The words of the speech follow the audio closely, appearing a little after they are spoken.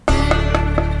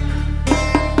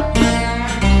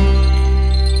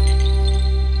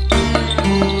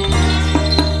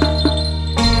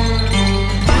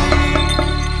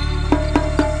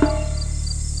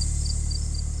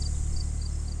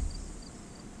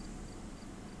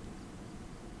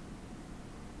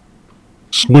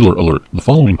Spoiler alert, the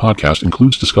following podcast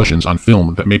includes discussions on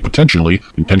film that may potentially,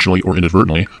 intentionally or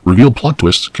inadvertently, reveal plot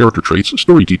twists, character traits,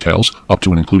 story details, up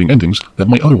to and including endings that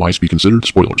might otherwise be considered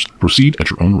spoilers. Proceed at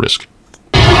your own risk.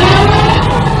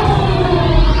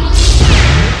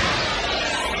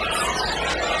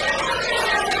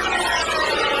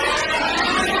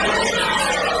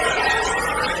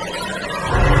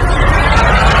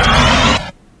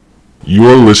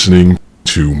 You're listening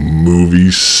to Movie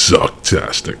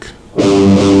Sucktastic.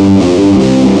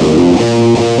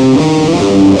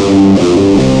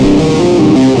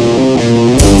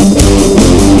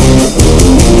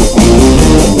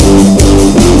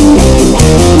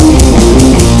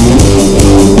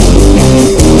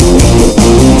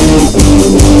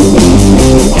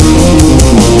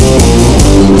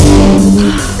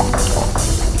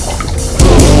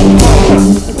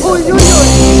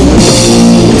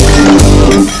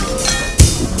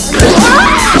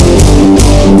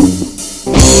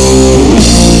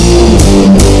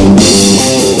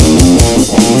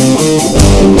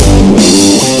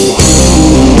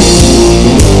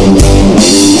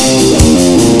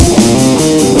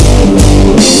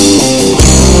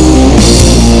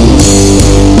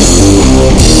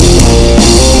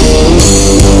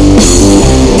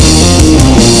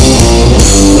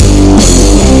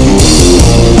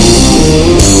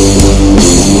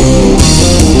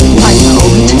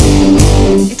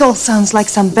 Sounds like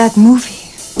some bad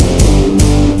movie.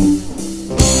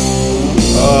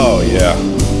 Oh, yeah.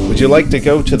 Would you like to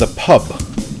go to the pub?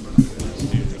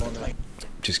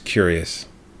 Just curious.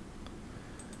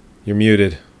 You're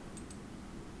muted.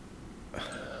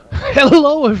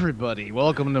 Hello, everybody.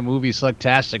 Welcome to Movie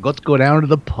Sucktastic. Let's go down to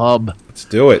the pub. Let's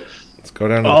do it. Let's go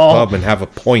down to the pub and have a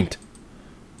point.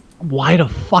 Why the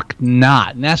fuck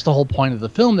not? And that's the whole point of the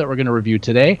film that we're going to review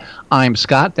today. I'm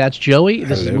Scott. That's Joey.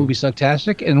 This is Movie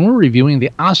Sucktastic, and we're reviewing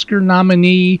the Oscar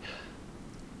nominee,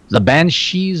 The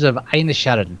Banshees of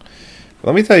Inisherin.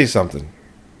 Let me tell you something.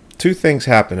 Two things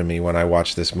happened to me when I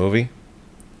watched this movie.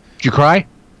 Did you cry?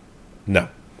 No.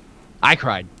 I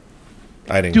cried.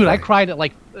 I didn't. Dude, cry. I cried at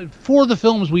like four of the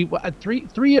films at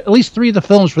least three of the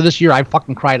films for this year. I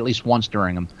fucking cried at least once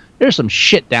during them. There's some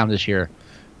shit down this year.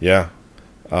 Yeah.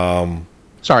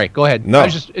 Sorry, go ahead. No. I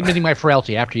was just admitting my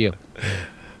frailty after you.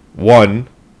 One,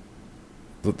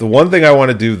 the one thing I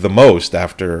want to do the most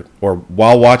after or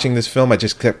while watching this film, I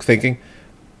just kept thinking,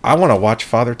 I want to watch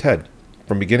Father Ted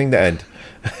from beginning to end.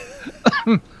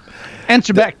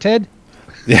 Answer back, Ted.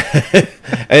 Yeah,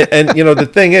 and you know the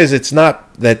thing is, it's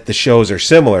not that the shows are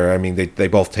similar. I mean, they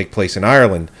both take place in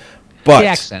Ireland, but the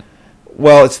accent.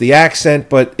 Well, it's the accent,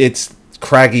 but it's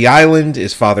Craggy Island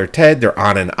is Father Ted. They're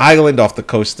on an island off the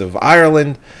coast of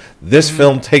Ireland. This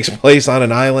film takes place on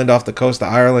an island off the coast of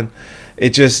Ireland. It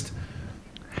just,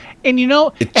 and you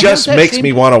know, it just makes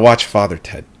me want to watch Father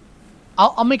Ted.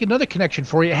 I'll make another connection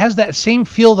for you. It has that same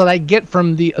feel that I get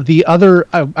from the other.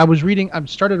 I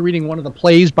started reading one of the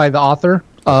plays by the author,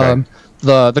 Okay.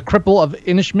 the Cripple of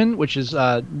Inishmin, which is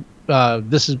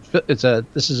this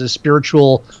is a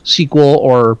spiritual sequel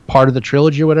or part of the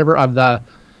trilogy or whatever of the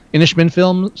Inishmin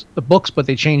films, the books, but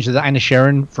they changed the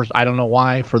Inisherin for I don't know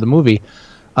why for the movie.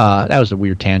 That was a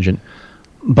weird tangent,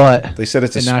 but They said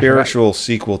it's a spiritual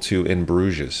sequel to In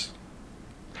Bruges.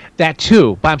 That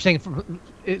too, but I'm saying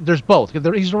there's both.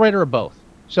 He's the writer of both,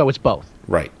 so it's both.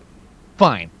 Right.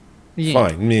 Fine. Yeah.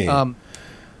 Fine. Me.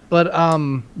 But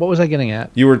what was I getting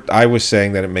at? I was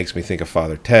saying that it makes me think of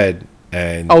Father Ted.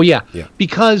 And oh yeah,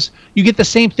 because you get the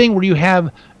same thing where you have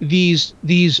these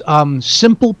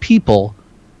simple people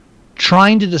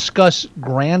trying to discuss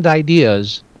grand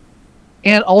ideas,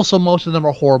 and also most of them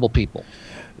are horrible people.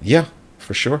 Yeah,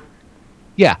 for sure.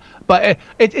 Yeah, but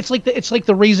it's like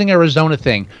the Raising Arizona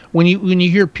thing. When you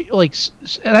hear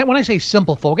when I say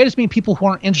simple folk, I just mean people who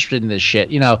aren't interested in this shit.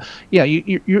 You know, yeah,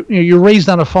 you're raised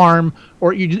on a farm,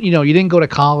 or you didn't go to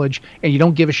college, and you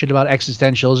don't give a shit about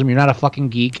existentialism. You're not a fucking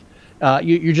geek.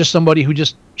 You're just somebody who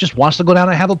just wants to go down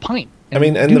and have a pint.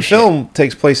 And the film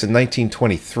takes place in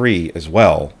 1923 as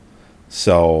well.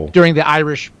 So during the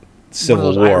Irish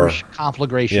Civil War, Irish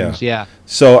conflagrations, yeah.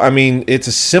 So I mean, it's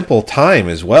a simple time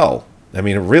as well. I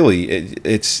mean, it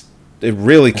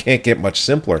really can't get much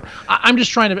simpler. I'm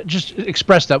just trying to just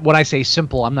express that when I say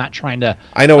simple, I'm not trying to.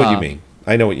 I know what you mean.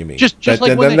 I know what you mean. Just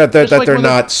like that they're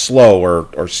not slow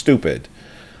or stupid.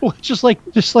 Just like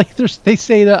they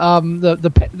say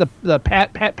the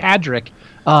Patrick,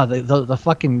 the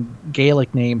fucking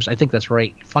Gaelic names. I think that's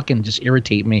right. Fucking just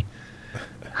irritate me.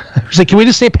 It's like, can we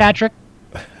just say Patrick?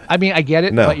 I mean, I get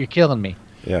it, but you're killing me.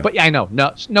 Yeah. But yeah, I know.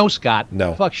 No, Scott.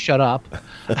 No. Fuck, shut up.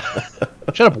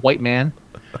 Shut up, white man.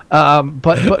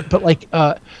 But like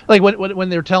when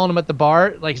they're telling him at the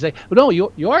bar, like he's like, well, no,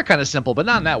 you are kind of simple, but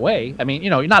not in that way. I mean,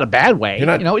 you're not a bad way.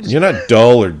 You're not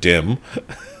dull or dim.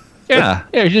 Yeah,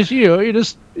 you're just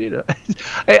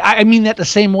I mean that the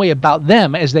same way about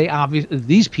them as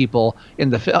these people in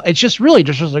the film. It's just really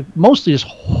just like mostly just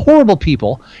horrible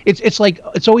people. It's like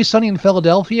It's Always Sunny in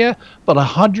Philadelphia, but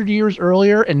 100 years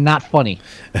earlier and not funny.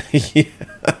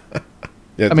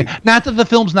 Yeah, I mean, not that the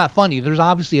film's not funny. There's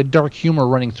obviously a dark humor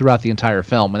running throughout the entire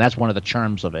film, and that's one of the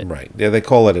charms of it. right. Yeah, they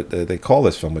call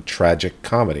this film a tragic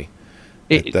comedy.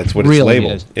 That's what really it's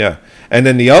labeled. is. Yeah. And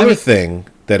then the other thing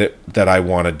that I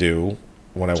want to do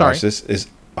when I Sorry. watch this is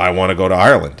I want to go to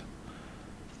Ireland.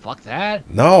 Fuck that.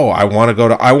 No, I want to go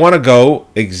to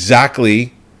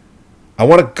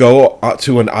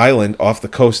to an island off the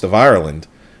coast of Ireland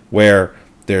where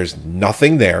there's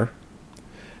nothing there.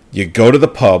 You go to the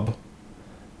pub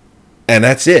and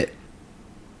that's it.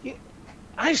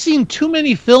 I've seen too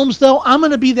many films, though. I'm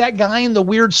going to be that guy in the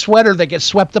weird sweater that gets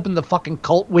swept up in the fucking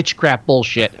cult witchcraft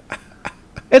bullshit.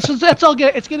 That's all.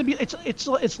 It's going to be.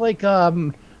 It's like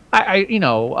American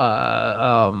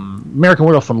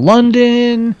Werewolf from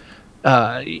London.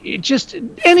 Just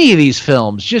any of these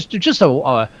films. Just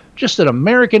an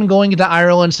American going into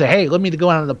Ireland, say, hey, let me go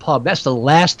out to the pub. That's the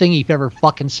last thing you've ever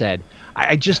fucking said.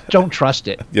 I just don't trust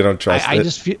it. You don't trust it? I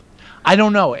just feel. I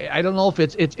don't know. I don't know if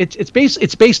it's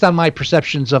based on my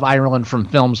perceptions of Ireland from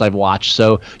films I've watched.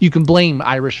 So you can blame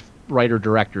Irish writer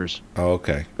directors. Oh,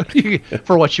 okay.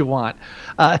 For what you want.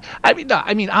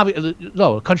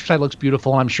 Countryside looks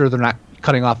beautiful. I'm sure they're not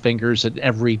cutting off fingers at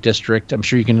every district. I'm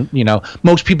sure you can.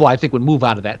 Most people I think would move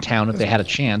out of that town if they had a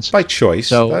chance. By choice.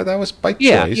 So that was by choice.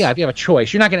 Yeah. If you have a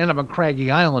choice, you're not going to end up on Craggy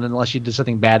Island unless you did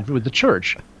something bad with the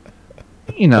church.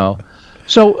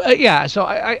 So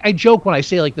I joke when I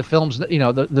say like the film's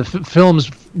the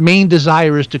film's main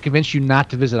desire is to convince you not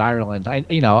to visit Ireland.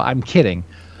 I'm kidding,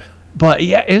 but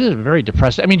yeah, it is very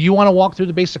depressing. I mean, do you want to walk through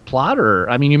the basic plot, or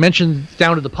you mentioned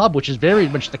Down to the Pub, which is very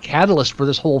much the catalyst for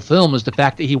this whole film, is the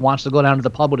fact that he wants to go down to the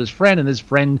pub with his friend, and his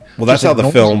friend. Well, that's how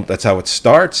that's how it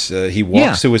starts. He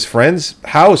walks to his friend's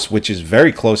house, which is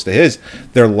very close to his.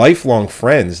 They're lifelong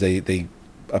friends. They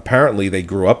apparently they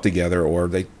grew up together,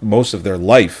 or most of their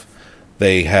life.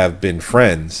 They have been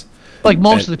friends. Like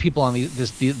most of the people on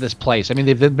this place. I mean,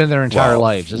 they've been their entire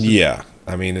lives. Yeah.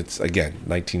 I mean, it's, again,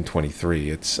 1923.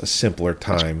 It's a simpler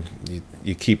time.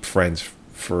 You keep friends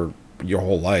for your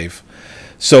whole life.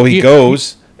 So he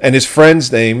goes, and his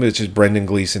friend's name, which is Brendan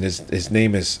Gleeson, his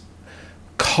name is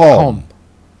Colm.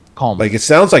 Like, it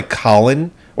sounds like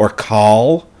Colin or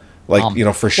Col,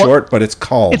 like, for short, but it's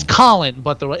Colm. It's Colin,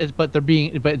 but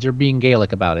they're being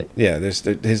Gaelic about it. Yeah,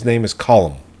 his name is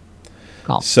Colm.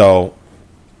 So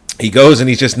he goes and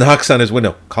he just knocks on his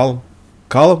window. Call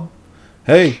him.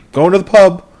 Hey, going to the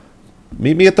pub.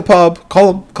 Meet me at the pub.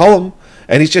 Call him.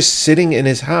 And he's just sitting in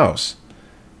his house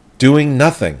doing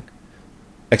nothing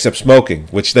except smoking,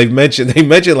 which they mentioned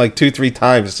like 2-3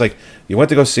 times. It's like, you went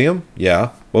to go see him? Yeah.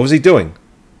 What was he doing?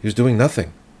 He was doing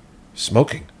nothing.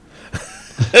 Smoking.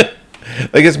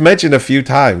 Like, it's mentioned a few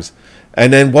times.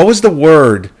 And then what was the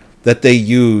word that they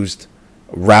used?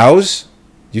 Rouse?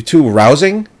 You two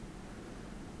rousing?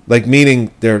 Like,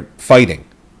 meaning they're fighting.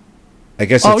 I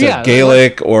guess it's a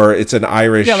Gaelic or it's an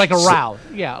Irish. Yeah, like a row.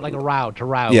 Yeah, like a row, to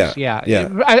rouse. Yeah.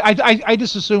 I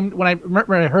just assumed when I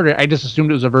heard it, I just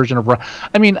assumed it was a version of.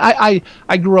 I mean, I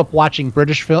grew up watching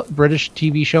British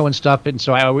TV show and stuff, and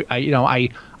so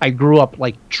I grew up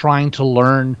like trying to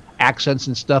learn accents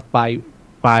and stuff by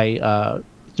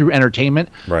through entertainment.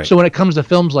 Right. So when it comes to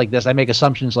films like this, I make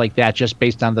assumptions like that just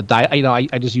based on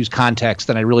I just use context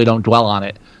and I really don't dwell on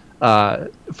it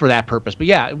for that purpose. But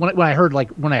yeah, when I heard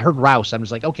rouse, I'm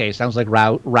just like, okay, it sounds like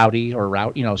rowdy or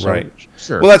route, So right.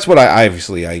 Sure. Well, that's what I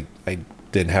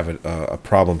didn't have a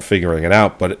problem figuring it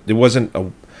out, but it wasn't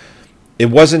a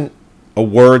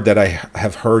word that I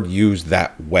have heard used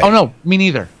that way. Oh no, me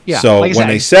neither. Yeah. So like when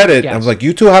they said it, I was like,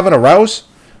 you two having a rouse?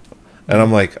 And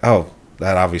I'm like, oh,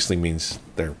 that obviously means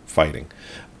they're fighting.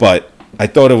 But I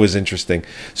thought it was interesting.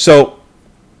 So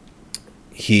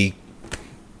he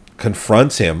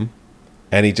confronts him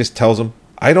and he just tells him,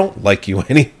 I don't like you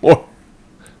anymore.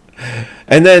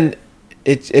 And then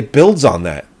it builds on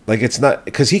that. Like, it's not,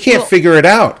 because he can't figure it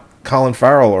out. Colin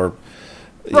Farrell or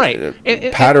right.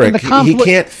 Patrick, he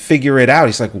can't figure it out.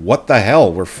 He's like, what the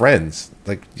hell? We're friends.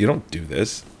 Like, you don't do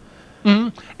this.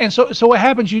 Mm-hmm. And so what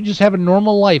happens, you just have a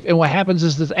normal life, and what happens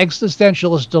is this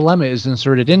existentialist dilemma is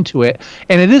inserted into it,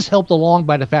 and it is helped along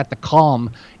by the fact that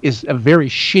Colm is a very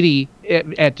shitty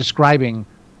at describing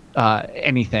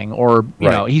anything, or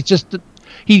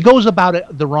he goes about it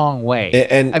the wrong way.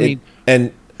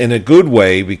 And in a good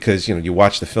way, because you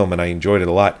watch the film and I enjoyed it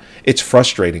a lot. It's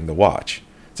frustrating to watch.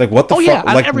 It's like, what the fuck? Yeah,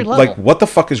 on like, every level. what the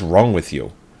fuck is wrong with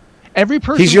you? Every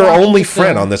person. He's your watching only the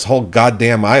friend film- on this whole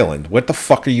goddamn island. What the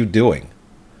fuck are you doing?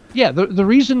 Yeah, the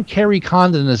reason Carrie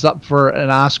Condon is up for an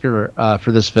Oscar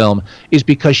for this film is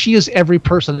because she is every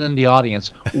person in the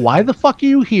audience. Why the fuck are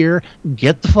you here?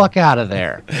 Get the fuck out of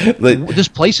there. This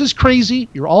place is crazy.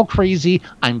 You're all crazy.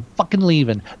 I'm fucking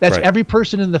leaving. That's Right. every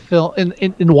person in the film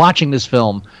in watching this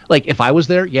film. Like, if I was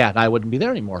there, I wouldn't be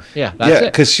there anymore. Yeah, that's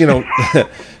it. Because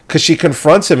because she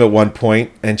confronts him at one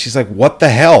point, and she's like, "What the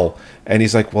hell?" And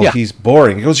he's like, "Well, Yeah. he's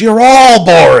boring." He goes, "You're all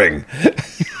boring."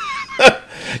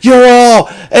 You're all,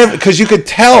 because you could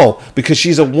tell, because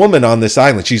she's a woman on this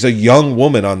island. She's a young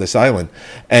woman on this island,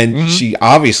 and she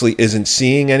obviously isn't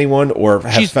seeing anyone or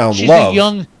have found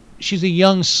love. She's a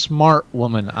young, smart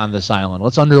woman on this island.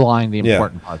 Let's underline the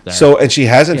important part there. So, and she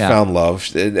hasn't found love,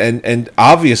 and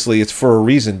obviously it's for a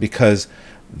reason, because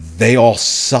they all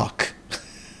suck.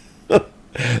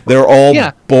 They're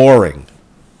all boring.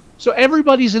 So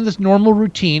everybody's in this normal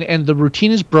routine, and the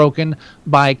routine is broken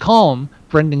by Calm,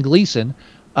 Brendan Gleeson,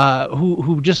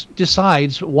 who just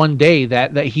decides one day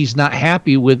that he's not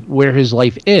happy with where his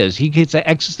life is. He gets an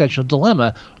existential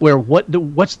dilemma where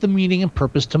what's the meaning and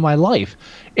purpose to my life?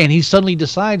 And he suddenly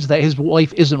decides that his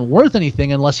life isn't worth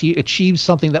anything unless he achieves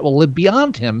something that will live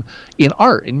beyond him in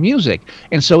art, in music.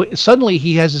 And so suddenly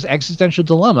he has this existential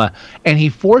dilemma, and he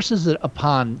forces it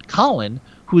upon Colin,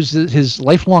 who's his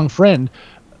lifelong friend,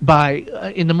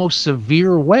 in the most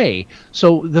severe way.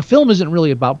 So the film isn't really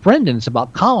about Brendan, it's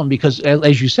about Colin, because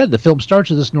as you said, the film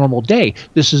starts with this normal day.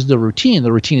 This is the routine.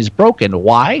 The routine is broken.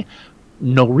 Why?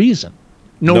 No reason.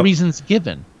 No reason's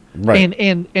given. Right.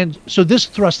 And so this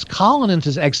thrusts Colin into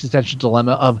this existential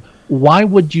dilemma of, why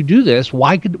would you do this?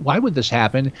 Why would this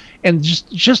happen? And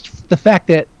just the fact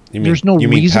that there's no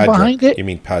reason behind it. You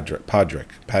mean Patrick.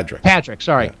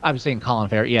 Sorry. Yeah. I was saying Colin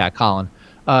Farrell. Yeah, Colin.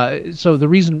 So the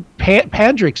reason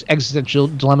Patrick's existential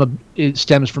dilemma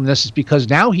stems from this is because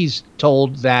now he's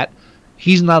told that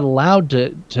he's not allowed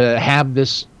to have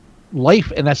this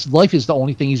life, and life is the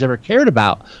only thing he's ever cared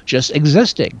about, just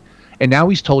existing. And now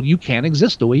he's told, you can't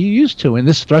exist the way you used to, and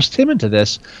this thrusts him into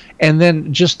this. And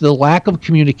then just the lack of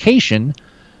communication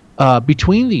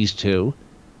between these two,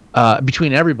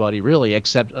 between everybody really,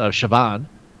 except Siobhan,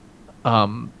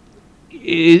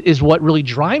 is what really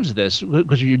drives this,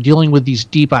 because you're dealing with these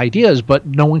deep ideas, but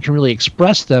no one can really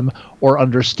express them or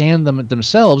understand them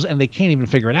themselves, and they can't even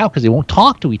figure it out because they won't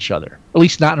talk to each other, at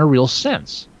least not in a real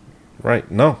sense. Right.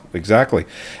 No, exactly.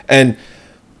 And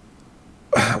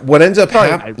what ends up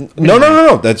happening...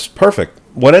 No, that's perfect.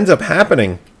 What ends up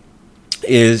happening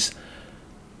is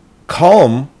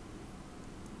Colm,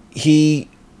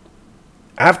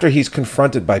 after he's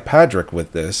confronted by Patrick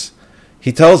with this,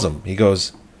 he tells him, he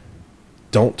goes,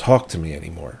 "Don't talk to me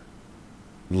anymore.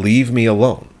 Leave me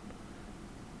alone."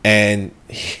 And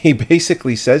he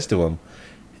basically says to him,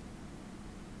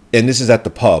 and this is at the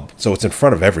pub, so it's in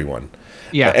front of everyone.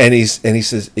 Yeah. And he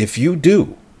says, "If you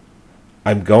do,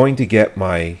 I'm going to get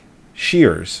my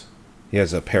shears." He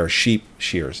has a pair of sheep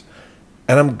shears.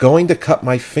 "And I'm going to cut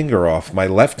my finger off my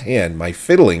left hand, my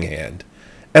fiddling hand,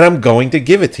 and I'm going to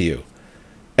give it to you.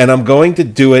 And I'm going to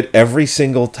do it every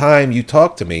single time you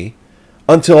talk to me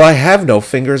until I have no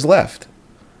fingers left."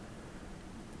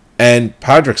 And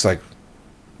Patrick's like,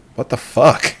 "What the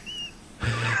fuck?"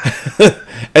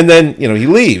 And then, he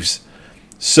leaves.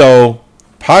 So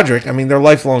Patrick, they're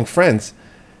lifelong friends.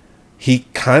 He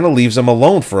kind of leaves him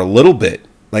alone for a little bit.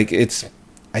 Like, it's,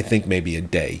 I think, maybe a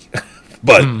day.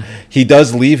 But he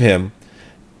does leave him.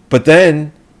 But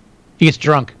then he gets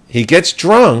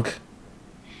drunk.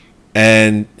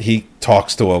 And he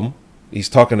talks to him. He's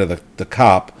talking to the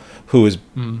cop, who is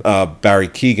Barry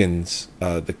Keoghan's,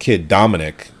 the kid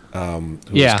Dominic,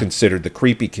 who's considered the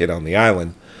creepy kid on the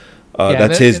island.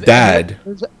 That's his dad.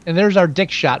 And there's our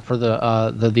dick shot for the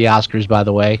Oscars, by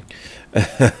the way.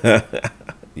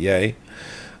 Yay.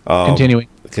 Continuing.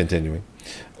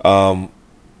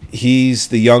 He's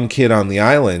the young kid on the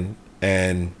island,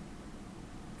 and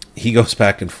he goes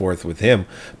back and forth with him.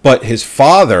 But his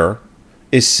father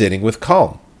is sitting with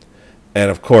Colm.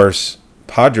 And of course,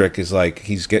 Patrick is like,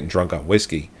 he's getting drunk on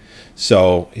whiskey.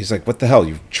 So he's like, "What the hell?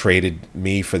 You've traded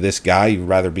me for this guy? You'd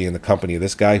rather be in the company of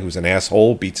this guy who's an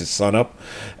asshole, beats his son up."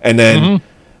 And then,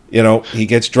 he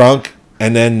gets drunk.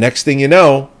 And then next thing you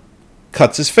know,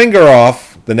 cuts his finger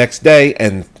off the next day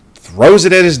and throws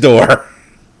it at his door.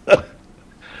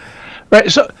 Right.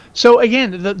 So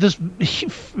again, this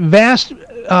vast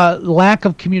lack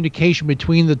of communication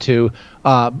between the two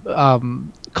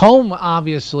Combe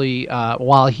obviously,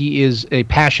 while he is a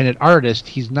passionate artist,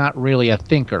 he's not really a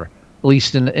thinker, at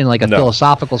least in like a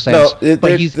philosophical sense. No,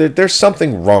 but there's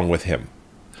something wrong with him.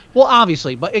 Well,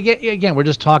 obviously, but again, we're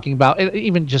just talking about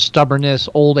even just stubbornness,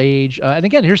 old age, and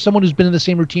again, here's someone who's been in the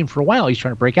same routine for a while. He's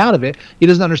trying to break out of it. He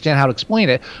doesn't understand how to explain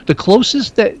it. The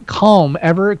closest that Combe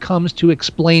ever comes to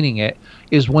explaining it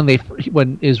is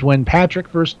when Patrick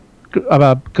first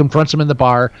confronts him in the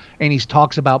bar, and he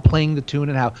talks about playing the tune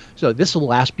and how this will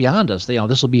last beyond us.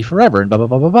 This will be forever, and blah blah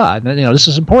blah blah blah. And this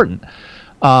is important.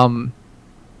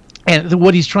 And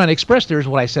what he's trying to express there is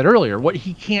what I said earlier. What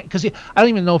he can't, because I don't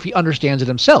even know if he understands it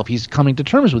himself. He's coming to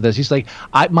terms with this. He's like,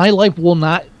 my life will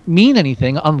not mean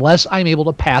anything unless I'm able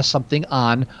to pass something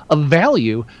on of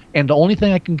value. And the only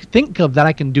thing I can think of that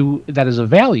I can do that is of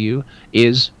value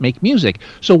is make music.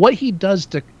 So what he does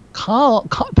to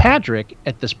Patrick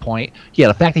at this point, the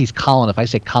fact that he's Colin, if I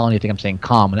say Colin, you think I'm saying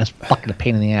Calm, and that's fucking a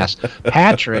pain in the ass.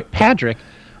 Patrick.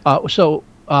 So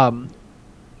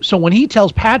when he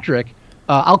tells Patrick,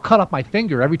 I'll cut off my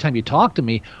finger every time you talk to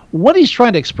me. What he's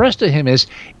trying to express to him is,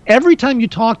 every time you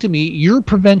talk to me, you're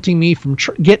preventing me from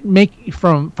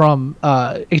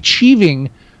achieving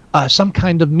some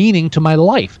kind of meaning to my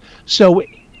life. So,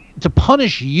 to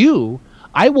punish you,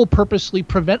 I will purposely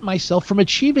prevent myself from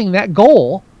achieving that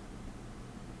goal.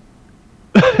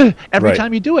 Every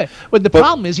time you do it. But the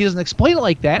problem is he doesn't explain it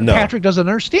like that, and Patrick doesn't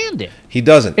understand it. He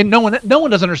doesn't, and no one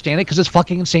doesn't understand it because it's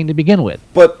fucking insane to begin with.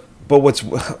 But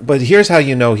here's how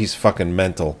you know he's fucking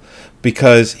mental,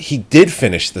 because he did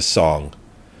finish the song.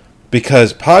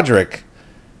 Because Patrick,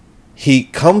 he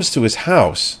comes to his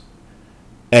house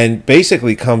and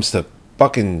basically comes to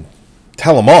fucking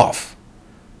tell him off.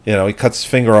 He cuts his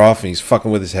finger off and he's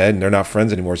fucking with his head, and they're not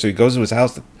friends anymore. So he goes to his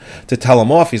house to tell him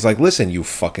off. He's like, listen, you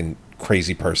fucking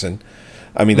crazy person.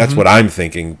 I mean, that's what I'm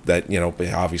thinking, that,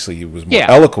 obviously he was more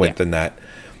eloquent than that.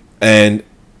 And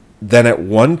then at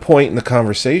one point in the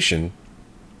conversation,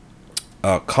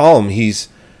 Colm,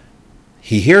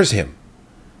 he hears him,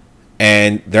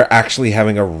 and they're actually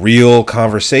having a real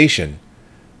conversation,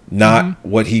 not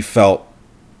what he felt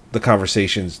the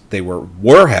conversations they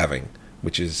were having,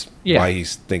 which is why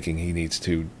he's thinking he needs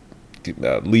to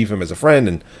leave him as a friend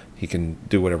and he can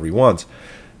do whatever he wants.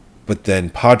 But then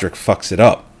Patrick fucks it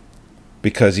up,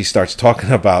 because he starts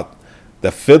talking about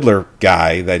the fiddler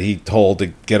guy that he told to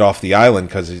get off the island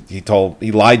because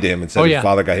he lied to him and said his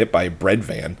father got hit by a bread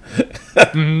van.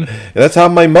 That's how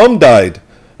my mom died.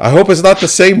 I hope it's not the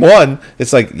same one.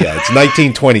 It's like, it's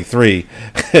 1923.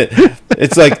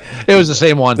 It's like it was the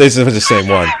same one. This was the same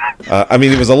one. I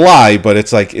mean, it was a lie, but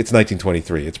it's like, it's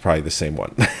 1923. It's probably the same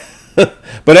one.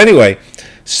 But anyway,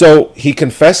 so he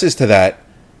confesses to that.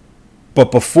 But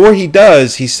before he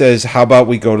does, he says, how about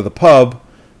we go to the pub?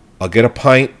 I'll get a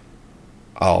pint.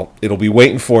 It'll be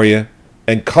waiting for you.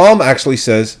 And Colm actually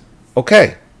says,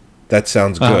 okay, that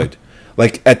sounds good.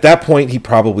 Like, at that point, he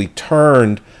probably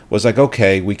was like,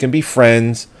 okay, we can be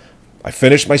friends. I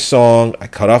finished my song. I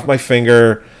cut off my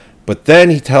finger. But then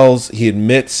he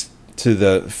admits to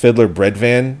the fiddler bread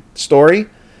van story.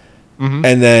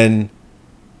 And then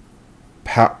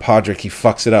Patrick, he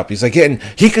fucks it up. He's like, and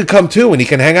he could come too, and he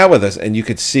can hang out with us. And you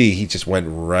could see he just went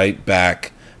right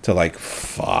back to like,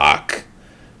 fuck.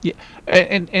 Yeah.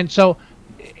 And so,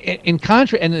 in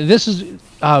contrast, and this is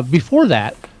before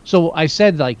that. So I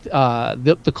said, like,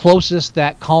 the closest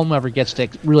that Colm ever gets to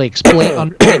really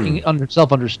explain, making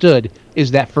self-understood,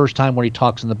 is that first time where he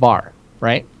talks in the bar,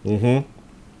 right?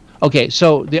 Okay,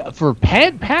 so for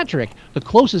Patrick, the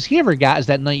closest he ever got is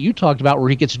that night you talked about, where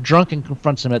he gets drunk and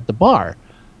confronts him at the bar.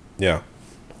 Yeah.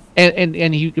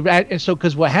 And so,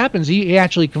 because what happens, he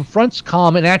actually confronts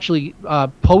Colm and actually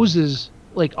poses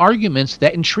like arguments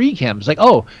that intrigue him. It's like,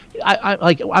 oh,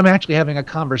 I'm actually having a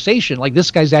conversation. Like, this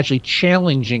guy's actually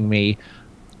challenging me,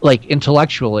 like,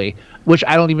 intellectually, which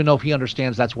I don't even know if he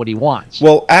understands that's what he wants.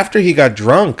 Well, after he got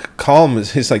drunk, Colm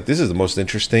is like, this is the most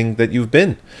interesting that you've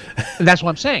been. And that's what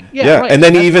I'm saying. Yeah. Right. And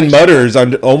then he even mutters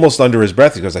almost under his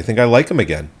breath. He goes, I think I like him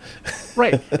again.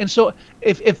 Right. And so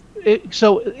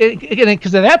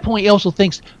because at that point he also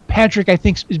thinks Patrick, I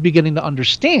think, is beginning to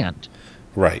understand.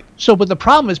 Right. So, but the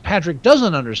problem is Patrick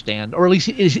doesn't understand, or at least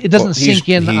it doesn't sink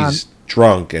in. He's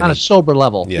drunk and on a sober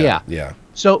level. Yeah.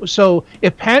 So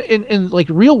if Pat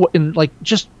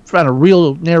just on a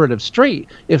real narrative straight,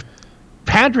 if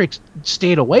Patrick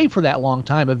stayed away for that long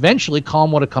time, eventually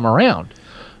Colm would have come around.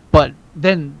 But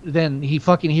then he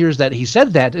fucking hears that he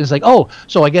said that and is like, oh,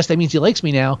 so I guess that means he likes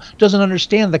me now. Doesn't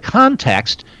understand the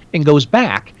context and goes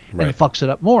back. Right. And fucks it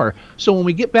up more. So when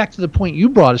we get back to the point you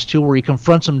brought us to, where he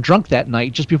confronts him drunk that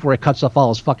night, just before he cuts off all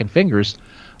his fucking fingers,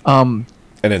 and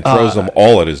then throws them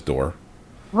all at his door.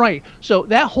 Right. So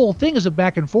that whole thing is a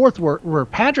back and forth where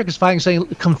Patrick is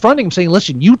confronting him, saying,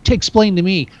 "Listen, you explain to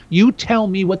me. You tell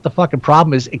me what the fucking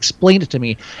problem is. Explain it to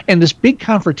me." And this big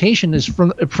confrontation is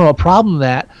from a problem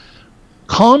that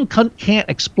Calm can't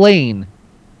explain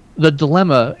the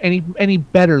dilemma any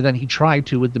better than he tried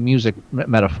to with the music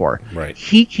metaphor. Right.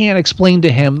 He can't explain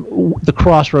to him the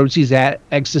crossroads he's at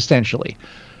existentially.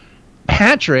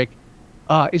 Patrick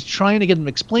is trying to get him to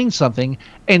explain something,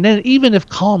 and then even if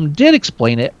Calm did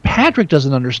explain it, Patrick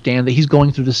doesn't understand that he's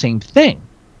going through the same thing.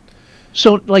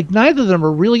 So, like, neither of them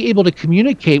are really able to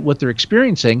communicate what they're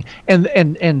experiencing,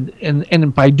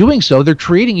 and by doing so, they're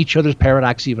creating each other's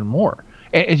paradox even more.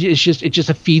 And it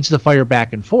just feeds the fire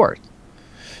back and forth.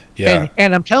 Yeah.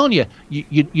 And I'm telling you,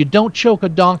 you don't choke a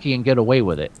donkey and get away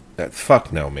with it.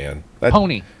 Fuck no, man.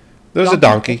 Pony. There was a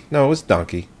donkey. No, it was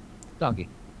donkey. Donkey.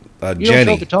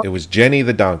 Jenny. It was Jenny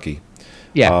the donkey.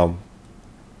 Yeah.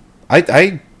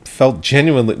 I felt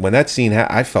genuinely when that scene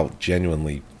happened. I felt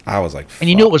genuinely. I was like, fuck. And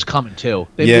you knew it was coming too.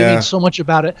 They made so much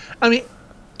about it. I mean,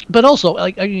 but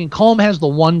also, Calm has the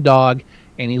one dog,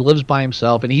 and he lives by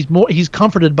himself, and he's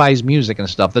comforted by his music and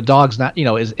stuff. The dog's not,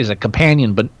 is a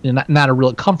companion, but not a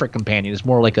real comfort companion. It's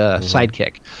more like a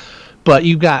sidekick. But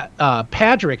you've got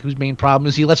Patrick, whose main problem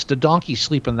is he lets the donkey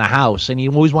sleep in the house, and he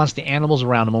always wants the animals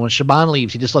around him. And when Shaban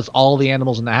leaves, he just lets all the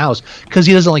animals in the house because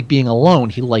he doesn't like being alone.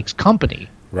 He likes company.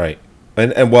 Right.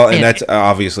 And that's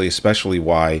obviously especially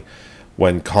why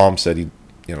when Calm said he,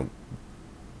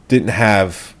 didn't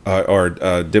have or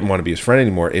didn't want to be his friend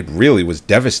anymore, it really was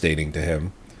devastating to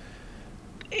him.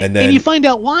 And then you find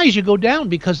out why as you go down,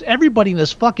 because everybody in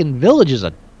this fucking village is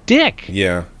a dick.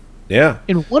 Yeah. Yeah.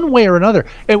 In one way or another.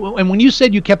 And when you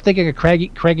said you kept thinking of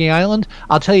Craggy Island,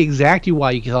 I'll tell you exactly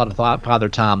why you thought of Father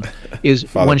Tom is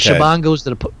when Ted. Shaban goes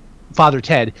to the Father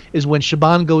Ted is when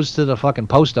Shaban goes to the fucking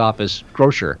post office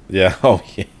grocer. Yeah. Oh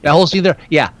yeah. That whole scene there.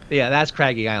 Yeah. That's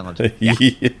Craggy Island. Yeah.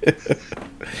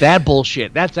 That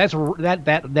bullshit. That's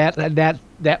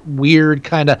that weird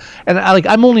kind of, and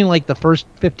I'm only like the first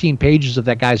 15 pages of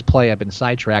that guy's play. I've been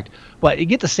sidetracked, but you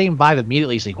get the same vibe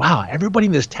immediately. You say, wow, everybody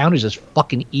in this town is just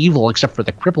fucking evil except for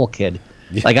the cripple kid.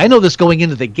 Yeah. Like, I know this going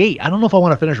into the gate. I don't know if I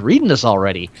want to finish reading this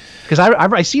already because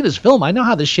I see this film. I know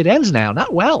how this shit ends now.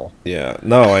 Not well. Yeah.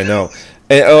 No, I know.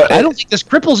 I don't think this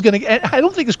cripple's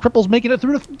making it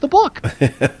through the book.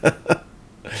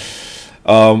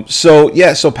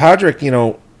 So Patrick,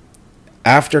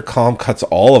 after Calm cuts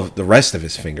all of the rest of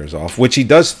his fingers off, which he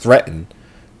does threaten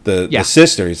the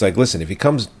sister. He's like, listen, if he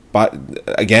comes by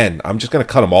again, I'm just going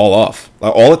to cut them all off,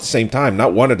 all at the same time,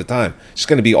 not one at a time. It's just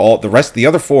going to be all the rest. The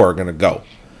other four are going to go,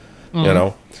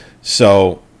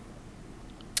 So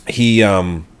he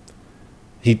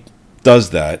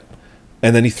does that,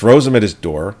 and then he throws them at his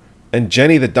door, and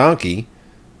Jenny the donkey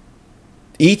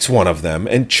eats one of them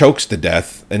and chokes to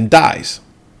death and dies.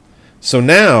 So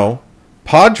now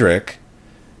Patrick,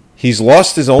 he's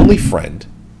lost his only friend,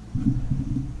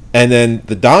 and then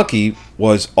the donkey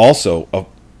was also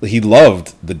he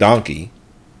loved the donkey.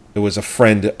 It was a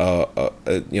friend, a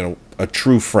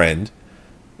true friend,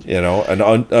 an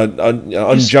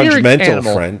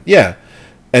unjudgmental friend. Yeah,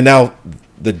 and now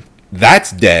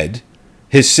that's dead.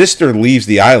 His sister leaves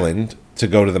the island to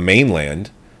go to the mainland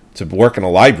to work in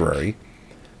a library,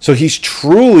 so he's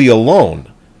truly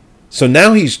alone. So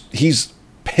now he's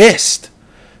pissed.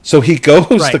 So he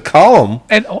goes to Calm.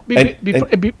 And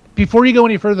before you go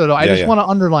any further, though, I just want to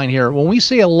underline here: when we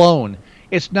say alone,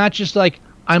 it's not just like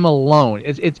I'm alone.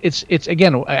 It's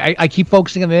again. I keep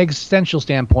focusing on the existential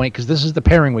standpoint because this is the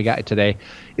pairing we got today.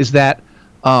 Is that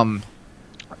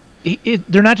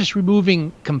they're not just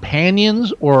removing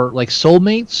companions or like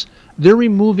soulmates. They're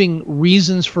removing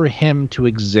reasons for him to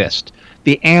exist.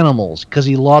 The animals, because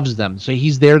he loves them, so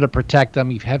he's there to protect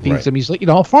them. He feeds them. He's like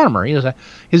a farmer.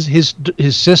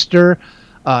 His sister.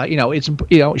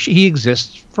 He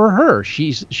exists for her.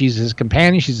 She's his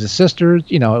companion. She's his sister.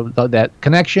 That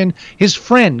connection. His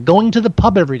friend, going to the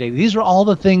pub every day. These are all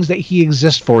the things that he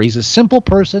exists for. He's a simple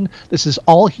person. This is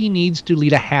all he needs to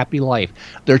lead a happy life.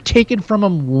 They're taken from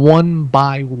him one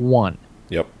by one.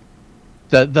 Yep.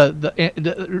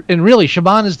 And really,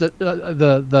 Shaban is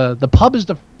the pub is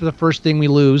the first thing we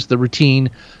lose. The routine.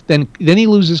 Then he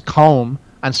loses Calm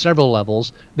on several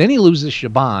levels. Then he loses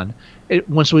Shaban.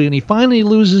 When he finally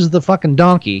loses the fucking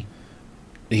donkey,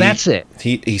 that's it.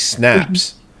 He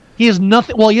snaps. He has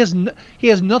nothing. Well, he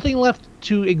has nothing left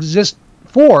to exist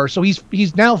for. So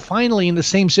he's now finally in the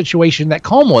same situation that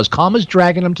Calm was. Calm is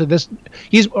dragging him to this.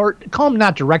 Calm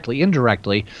not directly,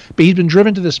 indirectly, but he's been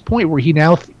driven to this point where he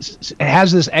now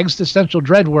has this existential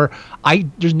dread where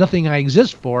there's nothing I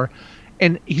exist for.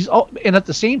 and and at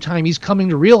the same time he's coming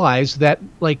to realize that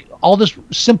like all this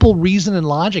simple reason and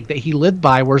logic that he lived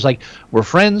by, where it's like we're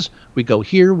friends, we go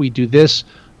here, we do this,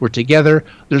 we're together.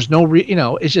 There's no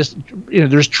it's just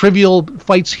there's trivial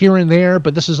fights here and there,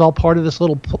 but this is all part of this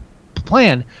little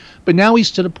plan. But now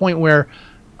he's to the point where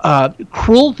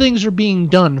cruel things are being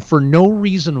done for no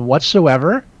reason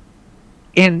whatsoever,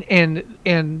 and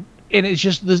it's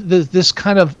just this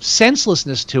kind of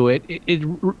senselessness to it. It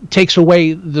takes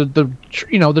away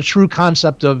the true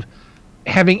concept of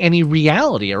having any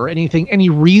reality or any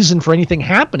reason for anything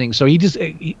happening. So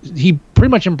he pretty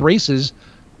much embraces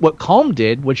what Calm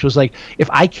did, which was like, if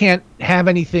I can't have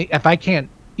anything, if I can't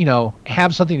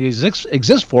have something to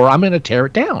exist for, I'm going to tear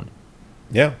it down.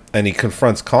 Yeah, and he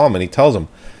confronts Calm and he tells him,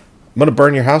 "I'm going to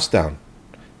burn your house down.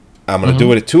 I'm going to do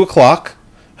it at 2:00."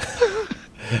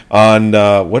 On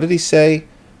what did he say?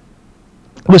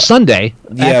 It was Sunday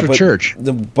after church.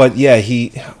 But what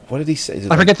did he say?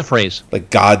 I forget the phrase. Like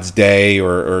God's day,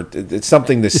 or it's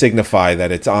something to signify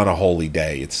that it's on a holy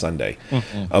day. It's Sunday.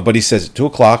 But he says at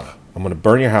 2:00, I'm going to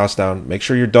burn your house down. Make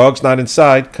sure your dog's not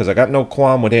inside because I got no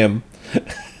qualm with him.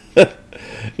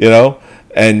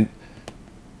 And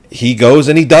he goes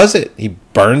and he does it. He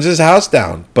burns his house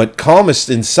down. But Calm is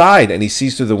inside and he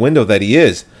sees through the window that he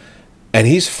is, and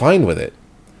he's fine with it.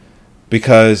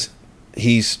 Because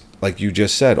he's, like you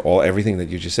just said, everything that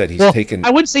you just said, he's taken. I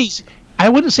wouldn't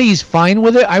say he's fine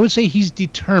with it. I would say he's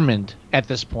determined at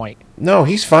this point. No,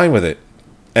 he's fine with it,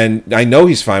 and I know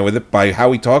he's fine with it by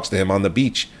how he talks to him on the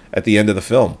beach at the end of the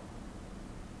film.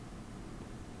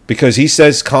 Because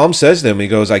Calm says to him, he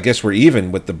goes, "I guess we're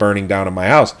even with the burning down of my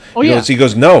house." He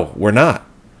goes, "No, we're not."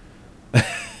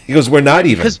 He goes, "We're not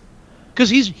even." Because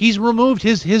he's removed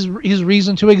his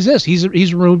reason to exist.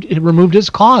 He's removed his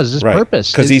cause, his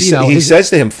purpose. Because he says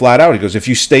to him flat out, he goes, "If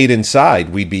you stayed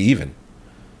inside, we'd be even."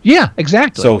 Yeah,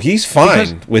 exactly. So he's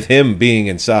fine with him being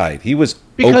inside. He was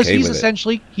because okay he's with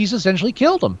essentially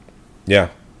killed him. Yeah.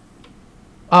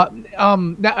 But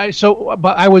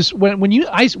I was when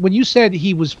you said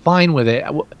he was fine with it,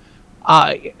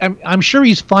 I'm sure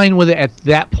he's fine with it at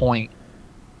that point.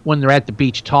 When they're at the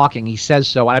beach talking, he says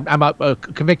so. I'm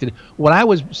convicted. What I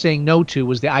was saying no to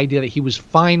was the idea that he was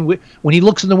fine with when he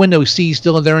looks in the window, sees he's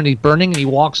still there and he's burning, and he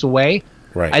walks away.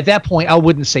 Right. At that point, I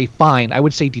wouldn't say fine. I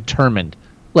would say determined.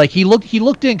 Like he looked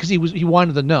in because he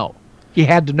wanted to know. He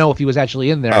had to know if he was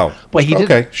actually in there. Oh, but he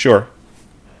didn't. Okay, sure.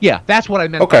 Yeah, that's what I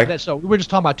meant. Okay. By that. So we were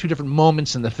just talking about two different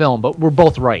moments in the film, but we're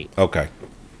both right. Okay.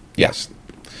 Yes.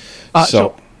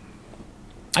 So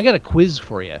I got a quiz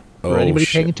for you. For anybody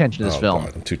paying attention to this film.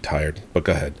 God, I'm too tired, but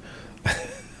go ahead.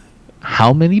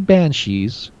 How many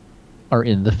banshees are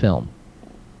in the film?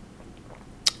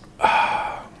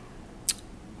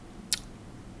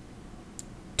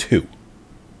 2.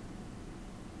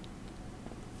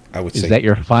 I would say. Is that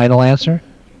your final answer?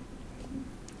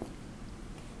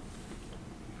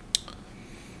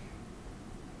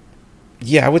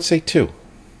 Yeah, I would say 2.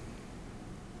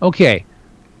 Okay.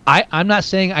 I'm not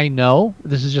saying I know.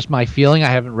 This is just my feeling. I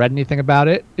haven't read anything about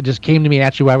it. It just came to me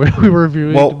actually while we were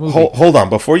reviewing the movie. Well, hold on.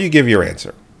 Before you give your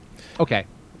answer. Okay.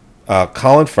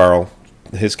 Colin Farrell,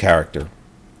 his character,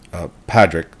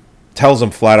 Patrick, tells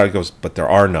him flat out, he goes, "But there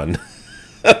are none."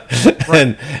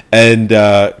 Right. And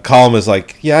Colin is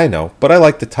like, "Yeah, I know. But I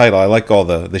like the title. I like all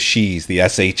the she's, the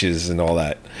SH's and all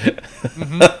that."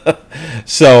 Mm-hmm.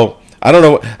 So, I don't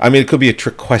know. I mean, it could be a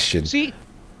trick question. See?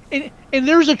 And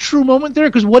there's a true moment there,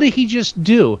 because what did he just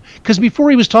do? Because before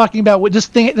he was talking about what this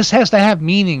has to have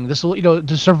meaning. This will,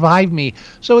 to survive me.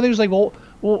 So he was like, well,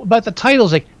 but the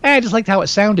title's like, I just liked how it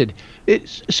sounded.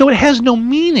 So it has no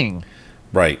meaning.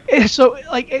 Right. So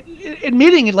like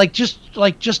admitting it, just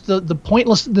the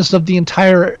pointlessness of the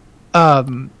entire,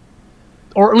 or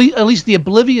at least the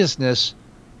obliviousness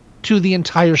to the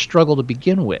entire struggle to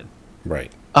begin with.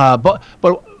 Right. But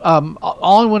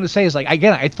all I want to say is, like,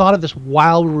 again, I thought of this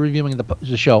while we were reviewing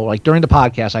the show, like during the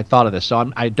podcast. I thought of this,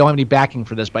 so I don't have any backing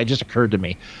for this, but it just occurred to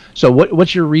me. So,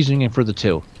 what's your reasoning for the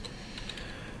 2?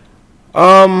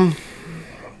 Are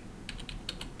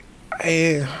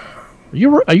you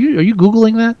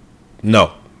Googling that?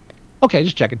 No. Okay,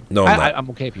 just checking. No, I'm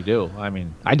okay if you do. I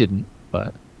mean, I didn't,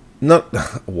 but no.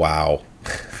 Wow.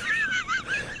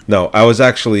 No, I was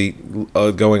actually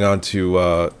going on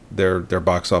to their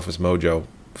box office mojo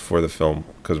for the film,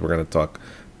 because we're going to talk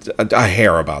a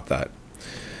hair about that.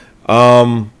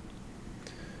 I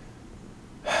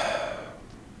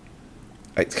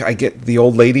get the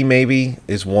old lady maybe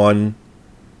is one,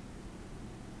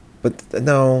 but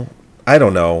no, I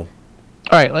don't know.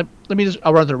 All right, let me just.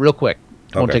 I'll run through it real quick.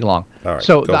 It won't take long. All right,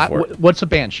 so, go for it. What's a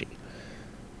banshee?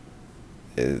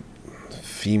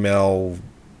 Female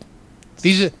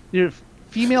they're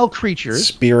female creatures.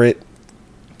 Spirit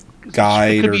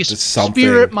guide It could or be a just something.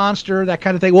 spirit monster, that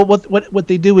kind of thing. Well, what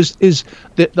they do is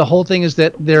the whole thing is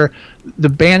that they're the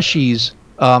banshees.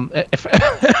 If,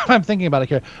 if I'm thinking about it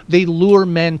here, they lure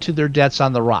men to their deaths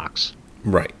on the rocks.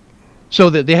 Right. So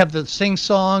that they have the sing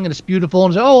song and it's beautiful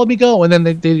and say, oh, let me go, and then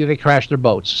they crash their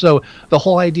boats. So the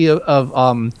whole idea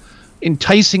of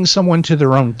enticing someone to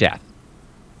their own death.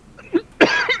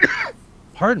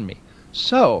 Pardon me.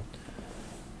 So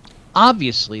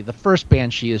obviously the first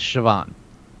banshee is Siobhan.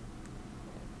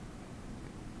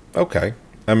 Okay.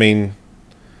 I mean,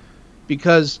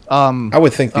 Because I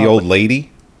would think the old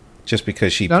lady, just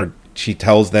because she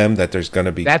tells them that there's going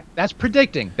to be that's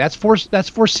predicting. That's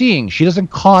foreseeing. She doesn't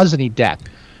cause any death.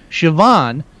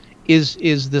 Siobhan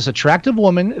is this attractive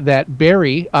woman that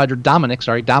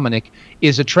Dominic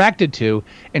is attracted to,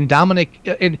 and Dominic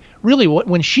and really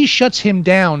when she shuts him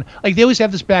down, like they always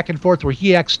have this back and forth where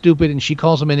he acts stupid and she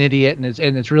calls him an idiot, and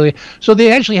it's really so they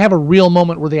actually have a real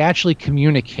moment where they actually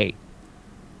communicate.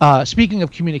 Speaking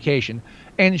of communication,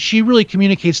 and she really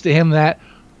communicates to him that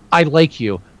I like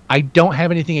you. I don't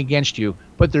have anything against you,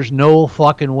 but there's no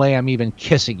fucking way I'm even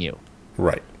kissing you.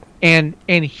 right. And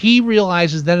he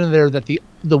realizes then and there that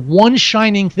the one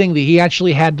shining thing that he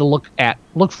actually had to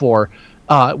look for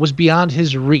was beyond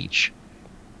his reach.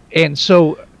 And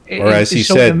so, Or as he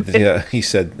said,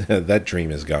 that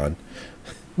dream is gone.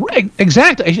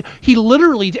 Exactly. He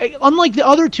literally, unlike the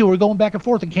other two who are going back and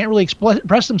forth and can't really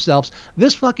express themselves,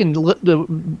 this fucking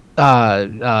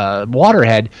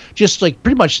waterhead just like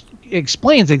pretty much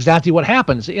explains exactly what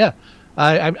happens. Yeah,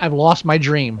 I've lost my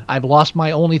dream. I've lost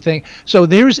my only thing. So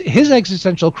there's his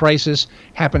existential crisis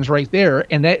happens right there,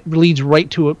 and that leads right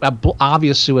to a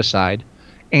obvious suicide.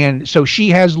 And so she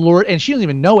has lured, and she doesn't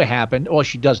even know it happened. Well,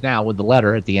 she does now with the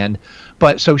letter at the end.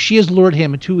 But so she has lured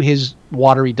him to his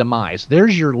watery demise.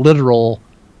 There's your literal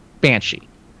banshee.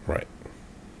 Right.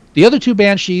 The other two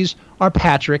banshees are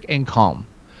Patrick and Calm.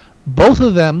 Both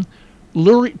of them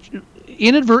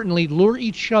inadvertently lure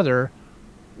each other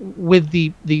with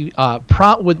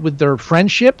with their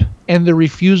friendship and their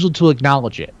refusal to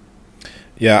acknowledge it.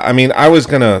 Yeah, I mean, I was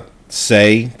gonna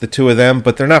say the two of them,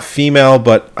 but they're not female.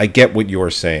 But I get what you're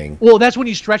saying. Well, that's when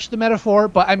you stretch the metaphor,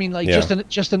 but I mean, like just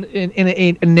in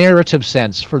a narrative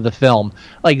sense for the film,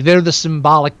 like they're the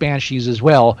symbolic banshees as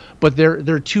well, but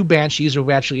they're two banshees who've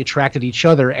actually attracted each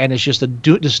other, and it's just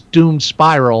this doomed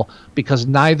spiral because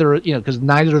neither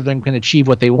of them can achieve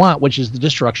what they want, which is the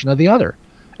destruction of the other.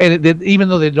 And even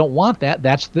though they don't want that,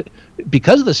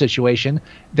 because of the situation,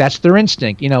 that's their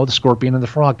instinct. The scorpion and the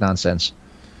frog nonsense.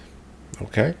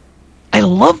 Okay. I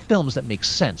love films that make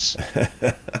sense.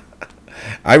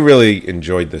 I really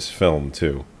enjoyed this film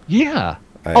too. Yeah.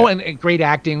 And great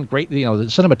acting, great. The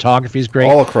cinematography is great.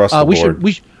 All across the board.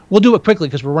 We'll do it quickly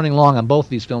because we're running long on both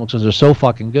these films because they're so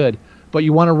fucking good. But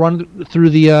you want to run through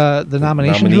the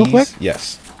nominations real quick?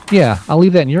 Yes. Yeah, I'll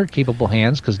leave that in your capable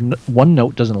hands because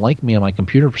OneNote doesn't like me on my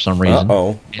computer for some reason.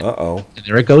 Uh-oh. And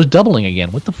there it goes, doubling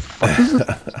again. What the fuck is it?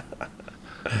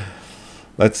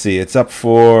 Let's see. It's up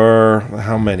for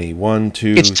how many? 1,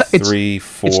 2, 3,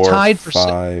 4, it's tied for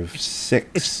 5,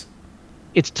 6.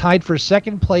 It's tied for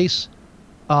second place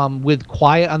with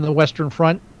Quiet on the Western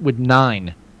Front with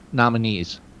 9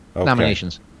 nominations.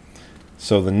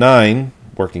 So the 9,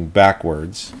 working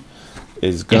backwards,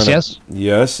 is gonna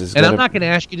yes. is and gonna, I'm not going to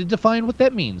ask you to define what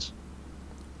that means.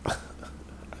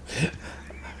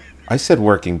 I said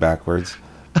working backwards.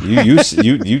 You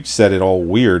said it all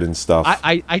weird and stuff.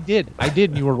 I did.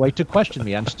 And you were right to question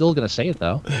me. I'm still going to say it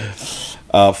though.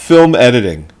 Film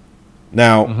editing.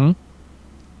 Now,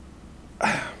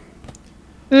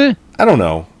 I don't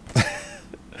know.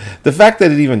 The fact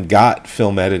that it even got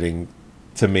film editing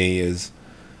to me is.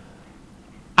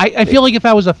 I feel like if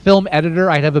I was a film editor,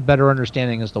 I'd have a better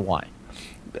understanding as to why.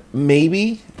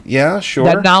 Maybe, yeah, sure.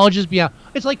 That knowledge is beyond.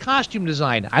 It's like costume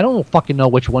design. I don't fucking know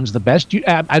which one's the best.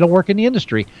 I don't work in the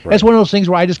industry. Right. That's one of those things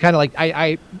where I just kind of like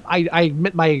I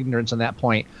admit my ignorance on that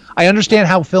point. I understand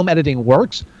how film editing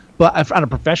works, but on a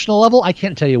professional level, I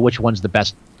can't tell you which one's the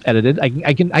best edited.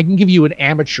 I can give you an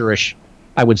amateurish,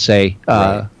 I would say,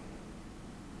 right.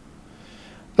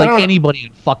 like anybody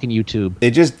in fucking YouTube.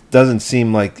 It just doesn't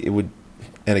seem like it would.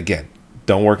 And again,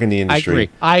 don't work in the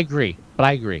industry. I agree.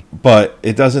 But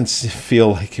it doesn't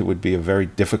feel like it would be a very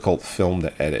difficult film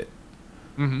to edit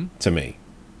to me.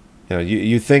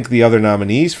 You think the other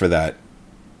nominees for that,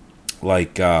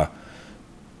 like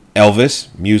Elvis,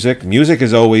 music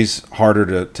is always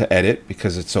harder to edit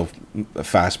because it's so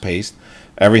fast-paced.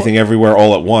 Everything Everywhere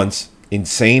All at Once,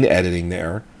 insane editing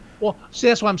there. Well, see,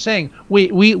 that's what I'm saying.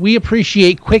 We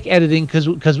appreciate quick editing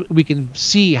because we can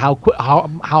see how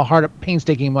hard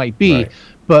painstaking it might be. Right.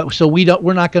 But so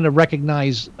we're not going to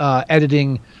recognize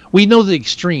editing. We know the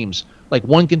extremes, like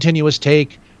one continuous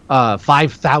take,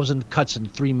 5,000 cuts in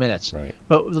 3 minutes. Right.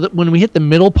 But when we hit the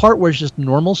middle part where it's just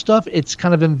normal stuff, it's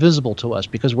kind of invisible to us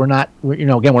because we're not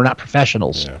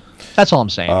professionals. Yeah. That's all I'm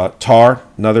saying. Tar,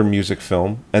 another music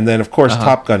film, and then of course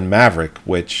Top Gun Maverick,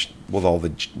 which with all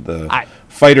the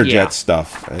fighter jet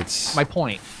stuff. It's my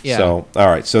point. Yeah. So all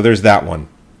right, so there's that one.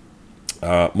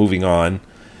 Moving on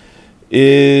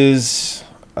is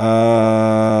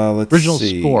let's Original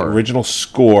see, score. original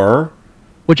score.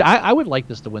 Which I would like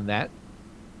this to win that.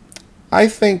 I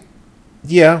think,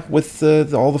 yeah, with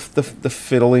all the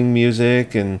fiddling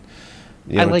music and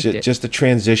I liked it. just the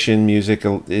transition music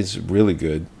is really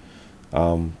good.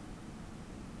 Yeah,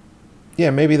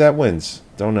 maybe that wins.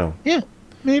 Don't know. Yeah,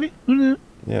 maybe. Who knows?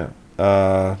 Yeah.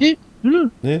 Yeah, who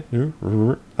knows?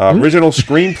 Original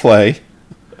screenplay,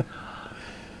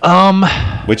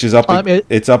 which is up.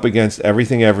 It's up against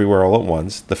Everything Everywhere All at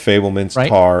Once, The Fabelmans, Right.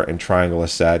 Tar, and Triangle of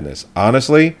Sadness.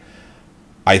 Honestly,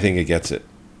 I think it gets it.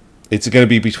 It's going to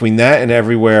be between that and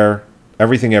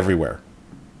Everything Everywhere.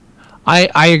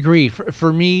 I agree.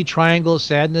 For me, Triangle of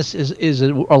Sadness is a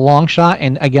long shot,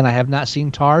 and again, I have not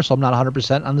seen Tar, so I'm not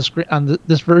 100% on the screen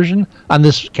this version on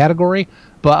this category.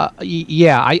 But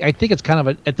yeah, I think it's kind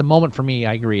of at the moment for me.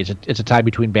 I agree. It's a tie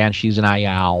between Banshees and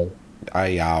Ayao.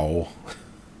 Ayao.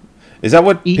 Is that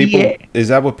what people? Yeah. Is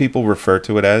that what people refer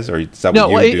to it as, or is that No,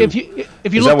 what you do? if you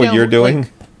Is look that what down, you're doing?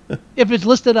 like, if it's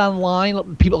listed online,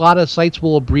 a lot of sites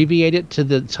will abbreviate it to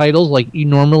the titles like you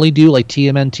normally do, like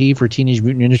TMNT for Teenage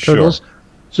Mutant Ninja Sure. Turtles.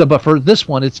 So, but for this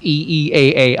one, it's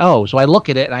EEAAO. So I look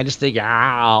at it and I just think,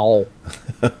 ow.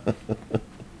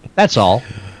 That's all.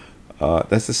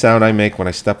 That's the sound I make when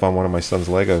I step on one of my son's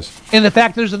Legos. And the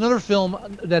fact there's another film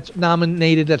that's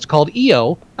nominated that's called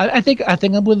EO, I think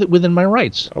I'm within my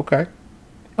rights. Okay.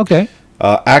 Okay.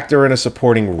 Actor in a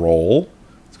supporting role.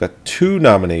 It's got 2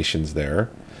 nominations there,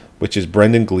 which is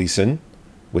Brendan Gleeson,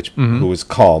 who is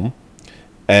Calm,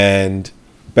 and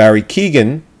Barry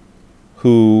Keoghan,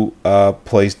 who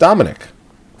plays Dominic.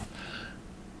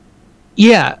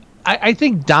 Yeah, I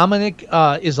think Dominic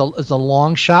is a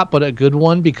long shot, but a good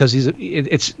one because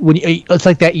it's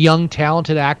like that young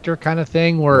talented actor kind of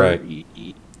thing where Right.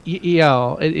 you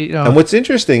know. And what's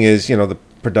interesting is, the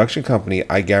production company,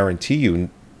 I guarantee you,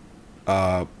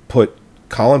 put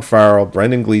Colin Farrell,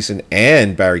 Brendan Gleeson,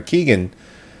 and Barry Keoghan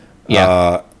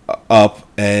up,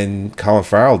 and Colin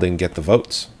Farrell didn't get the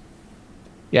votes.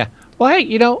 Yeah. Well, hey,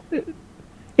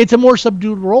 it's a more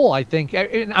subdued role, I think.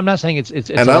 I'm not saying it's And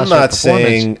a I'm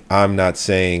lesser not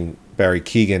saying Barry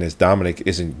Keoghan as Dominic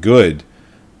isn't good.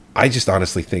 I just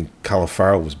honestly think Colin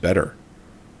Farrell was better.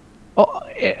 Oh,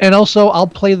 and also, I'll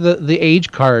play the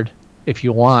age card if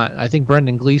you want. I think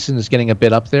Brendan Gleeson is getting a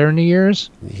bit up there in the years.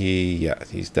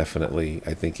 He's definitely.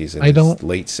 I think he's in his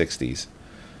late 60s.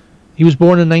 He was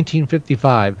born in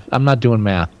 1955. I'm not doing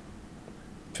math.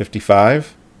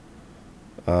 55.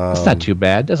 That's not too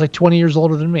bad. That's like 20 years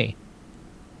older than me.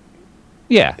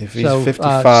 Yeah. If he's so,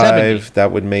 55, 70.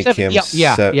 that would make him.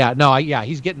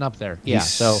 He's getting up there. Yeah.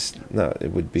 So no,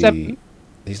 it would be.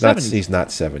 He's 70. not. He's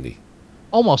not 70.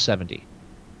 Almost 70.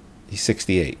 He's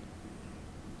 68.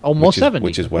 Almost 70.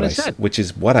 Which is what I said. Which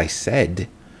is what I said.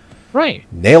 Right.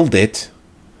 Nailed it.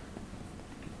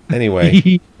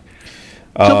 Anyway.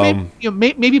 So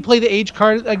maybe play the age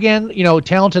card again.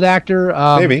 Talented actor.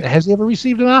 Maybe. Has he ever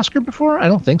received an Oscar before? I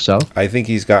don't think so. I think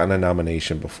he's gotten a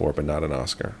nomination before, but not an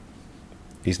Oscar.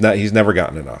 He's never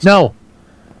gotten an Oscar.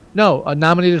 No,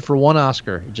 nominated for 1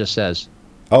 Oscar. It just says.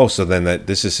 Oh, so then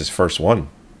this is his first one.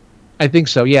 I think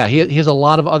so. Yeah, he has a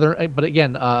lot of other. But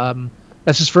again,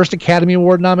 that's his first Academy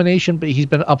Award nomination. But he's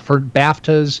been up for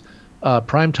BAFTAs,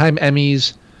 Primetime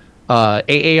Emmys,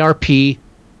 AARP.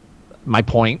 My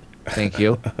point. Thank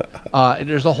you.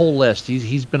 There's a whole list.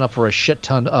 He's been up for a shit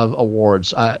ton of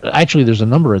awards. Actually, there's a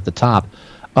number at the top.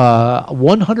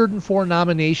 104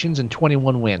 nominations and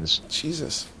 21 wins.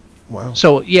 Jesus. Wow.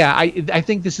 So yeah, I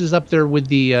think this is up there with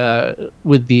the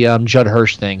Judd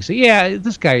Hirsch thing. So yeah,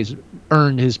 this guy's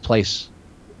earned his place.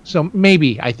 So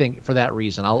maybe I think for that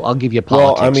reason, I'll give you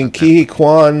politics. Well, I mean, Ke Huy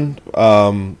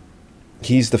Quan,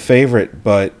 he's the favorite,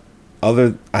 but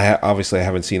obviously I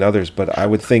haven't seen others, but I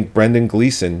would think Brendan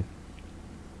Gleeson,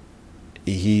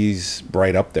 he's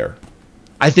right up there.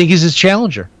 I think he's his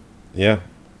challenger. Yeah.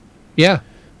 Yeah.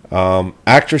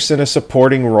 Actress in a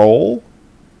supporting role,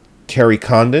 Kerry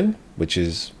Condon, which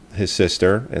is his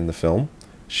sister in the film,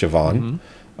 Siobhan,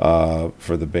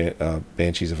 for the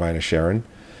Banshees of Inisherin.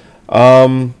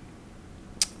 I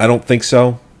don't think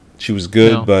so. She was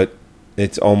good, No. but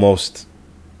it's almost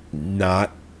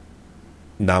not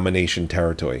nomination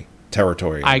territory.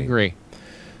 I mean. agree.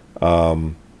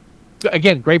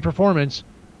 Again, great performance.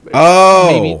 Oh,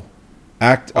 Maybe.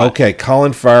 act. What? Okay,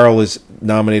 Colin Farrell is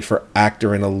nominated for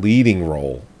actor in a leading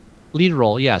role, Lead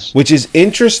role, yes. which is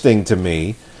interesting to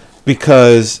me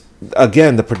because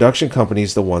again, the production company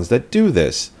is the ones that do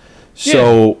this.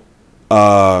 So,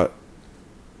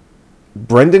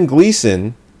 Brendan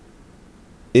Gleeson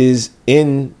is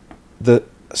in the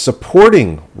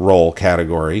supporting role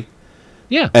category,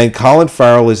 Yeah. and Colin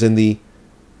Farrell is in the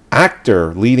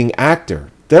leading actor.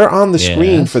 They're on the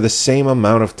screen Yes. for the same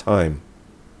amount of time.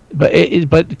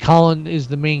 But Colin is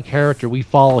the main character. We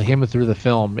follow him through the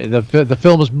film. The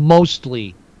film is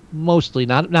mostly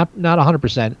not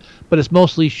 100%, but it's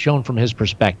mostly shown from his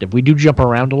perspective. We do jump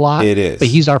around a lot. It is. But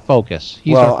he's our focus.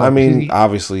 I mean,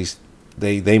 obviously,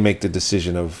 they make the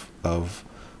decision of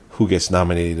who gets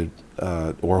nominated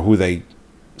or who they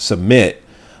submit,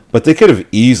 but they could have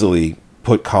easily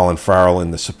put Colin Farrell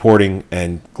in the supporting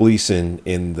and Gleason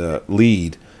in the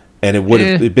lead, and it would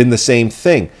have been the same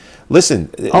thing. Listen,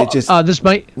 it just this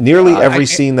might nearly every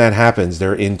scene that happens,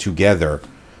 they're in together,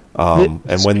 and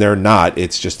when they're not,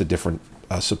 it's just a different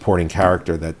supporting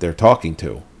character that they're talking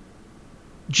to.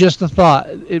 just a thought.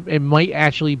 It might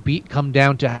actually come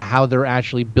down to how they're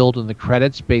actually building the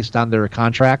credits based on their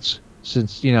contracts,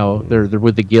 since they're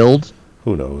with the guild.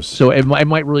 Who knows? So it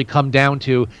might really come down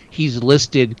to he's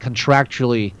listed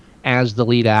contractually as the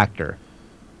lead actor.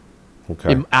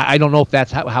 Okay. I don't know if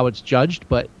that's how it's judged,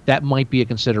 but that might be a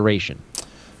consideration.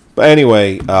 But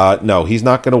anyway, no, he's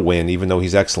not going to win, even though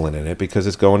he's excellent in it, because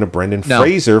it's going to Brendan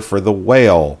Fraser for The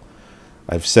Whale.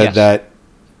 I've said that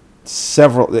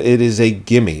it is a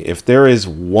gimme. If there is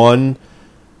one,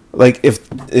 like if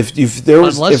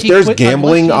there's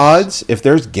gambling odds,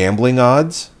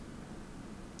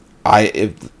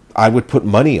 I would put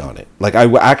money on it. Like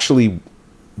I actually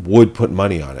would put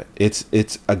money on it.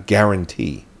 It's a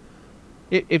guarantee.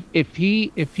 If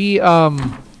he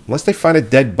Unless they find a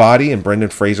dead body in Brendan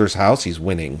Fraser's house, he's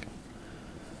winning.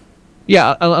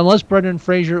 Yeah, unless Brendan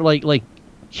Fraser like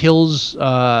kills.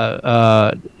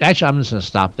 Actually, I'm just gonna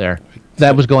stop there.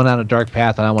 That was going down a dark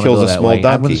path, and I want to go that way.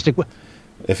 Donkey. I'm gonna stick with.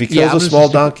 If he kills a small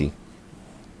donkey.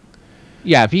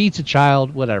 Yeah, if he eats a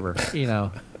child, whatever,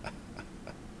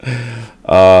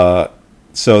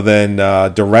 So then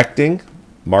directing,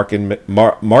 Martin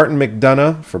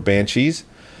McDonough for Banshees,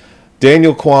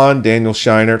 Daniel Kwan, Daniel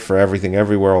Scheinert for Everything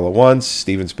Everywhere All at Once,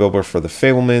 Steven Spielberg for The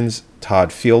Fabelmans,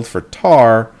 Todd Field for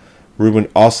Tar, Ruben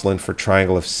Östlund for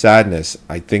Triangle of Sadness.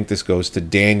 I think this goes to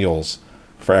Daniels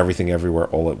for Everything Everywhere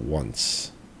All at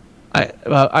Once.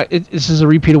 This is a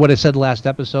repeat of what I said last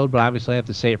episode, but obviously I have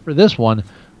to say it for this one.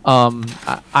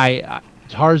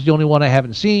 Tar's the only one I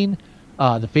haven't seen.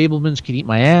 The Fabelmans can eat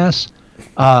my ass.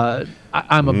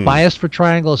 I'm a bias for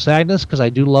Triangle of Sadness because I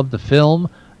do love the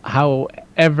film.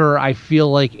 However, I feel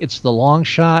like it's the long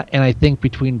shot, and I think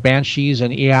between Banshees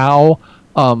and Yao,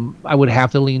 I would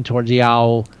have to lean towards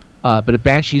Yao. But if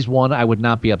Banshees won, I would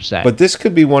not be upset. But this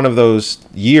could be one of those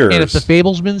years. And if the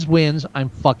Fabelmans wins, I'm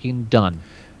fucking done.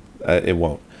 It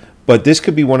won't. But this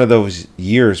could be one of those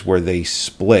years where they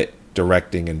split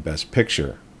directing and Best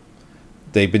Picture.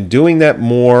 They've been doing that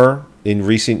more in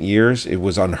recent years. It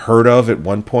was unheard of at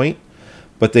one point,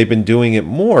 but they've been doing it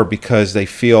more because they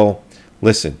feel,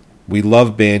 listen, we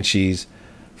love Banshees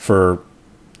for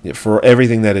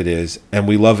everything that it is, and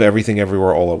we love Everything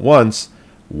Everywhere All at Once.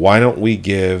 Why don't we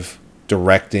give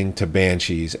directing to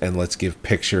Banshees and let's give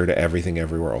picture to Everything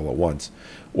Everywhere All at Once?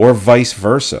 Or vice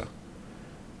versa.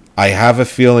 I have a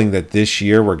feeling that this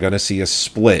year we're going to see a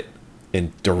split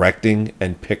in directing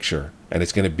and picture, and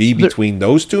it's going to be between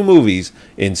those two movies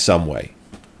in some way.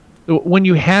 When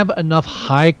you have enough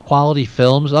high-quality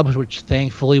films, which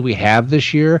thankfully we have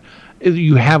this year,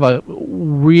 you have a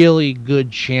really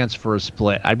good chance for a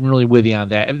split. I'm really with you on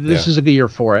that. This is a good year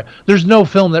for it. There's no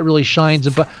film that really shines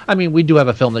above. I mean, we do have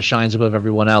a film that shines above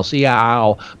everyone else.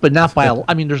 Yeah, but not by.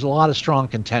 I mean, there's a lot of strong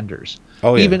contenders.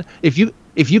 Oh yeah. Even if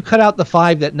you cut out the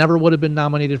 5 that never would have been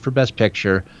nominated for Best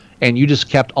Picture, and you just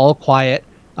kept All Quiet,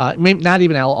 maybe not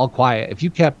even All Quiet. If you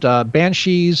kept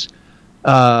Banshees,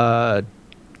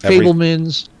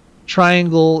 Fabelmans,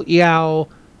 Triangle, Yao,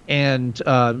 and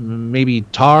maybe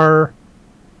Tar.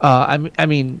 I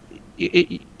mean,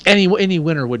 any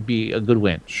winner would be a good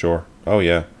win. Sure. Oh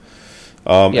yeah.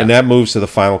 And that moves to the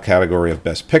final category of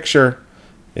Best Picture.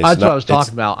 That's what I was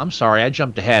talking about. I'm sorry, I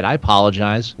jumped ahead. I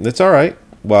apologize. It's all right.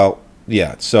 Well,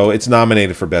 yeah. So it's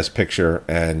nominated for Best Picture,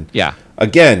 and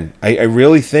again, I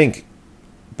really think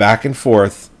back and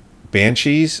forth,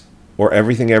 Banshees or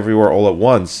Everything Everywhere All at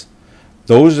Once.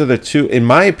 Those are the two, in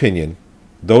my opinion.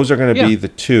 Those are going to be Yeah. the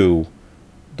two.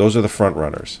 Those are the front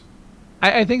runners.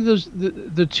 I think those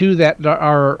the two that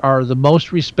are the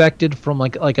most respected from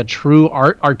like a true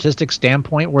artistic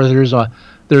standpoint, where there's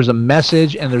a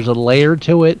message and there's a layer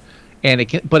to it, and it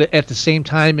can, but at the same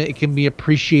time it can be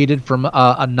appreciated from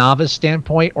a novice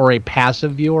standpoint or a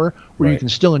passive viewer, where you Right. can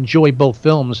still enjoy both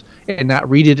films and not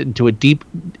read it into a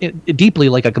deeply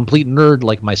like a complete nerd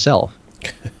like myself.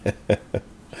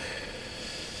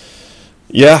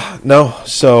 Yeah, no.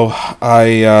 So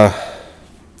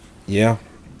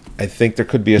I think there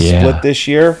could be a Yeah. split this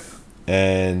year,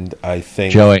 and I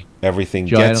think Joey. everything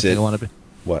Joey, I don't gets think it. I want to be.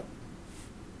 What?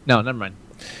 No, never mind.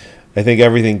 I think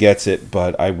everything gets it,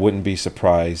 but I wouldn't be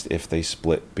surprised if they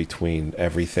split between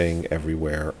Everything,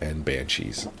 Everywhere, and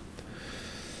Banshees.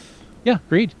 Yeah,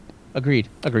 agreed.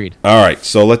 All right,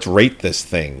 so let's rate this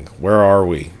thing. Where are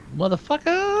we?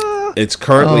 Motherfucker. It's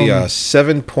currently a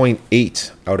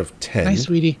 7.8 out of 10. Hi,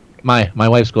 sweetie. My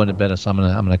wife's going to bed, so I'm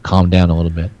gonna calm down a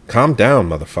little bit. Calm down,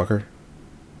 motherfucker.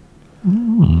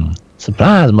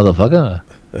 Surprise, motherfucker.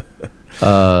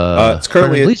 It's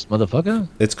currently Release, motherfucker.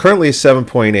 It's currently a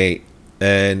 7.8,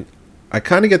 and I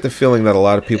kind of get the feeling that a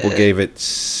lot of people gave it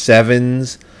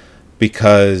 7s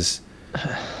because,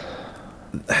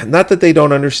 not that they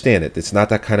don't understand it, it's not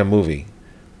that kind of movie.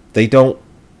 They don't,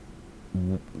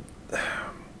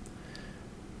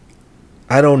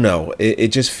 I don't know. It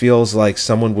just feels like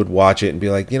someone would watch it and be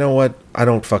like, you know what? I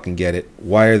don't fucking get it.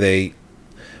 Why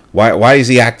is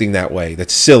he acting that way?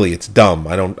 That's silly. It's dumb.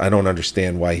 I don't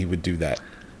understand why he would do that.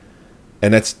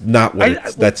 And that's not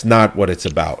what it's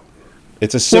about.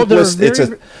 It's a simplest. It's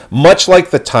a much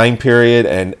like the time period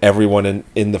and everyone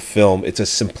in the film. It's a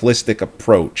simplistic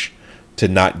approach to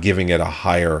not giving it a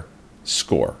higher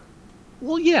score.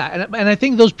 Well, yeah, and I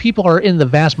think those people are in the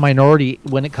vast minority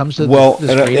when it comes to this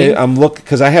and rating. I'm looking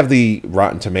because I have the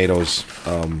Rotten Tomatoes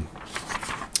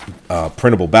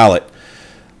printable ballot.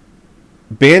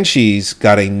 Banshees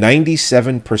got a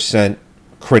 97%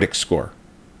 critic score,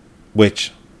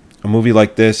 which a movie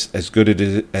like this, as good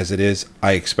as it is,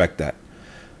 I expect that.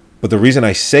 But the reason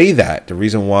I say that, the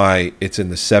reason why it's in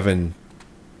the 7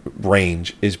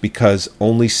 range, is because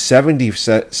only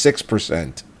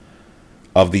 76%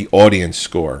 of the audience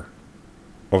score,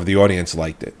 of the audience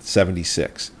liked it,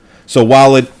 76. So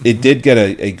while it did get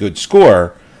a good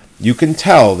score, you can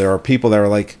tell there are people that are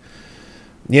like,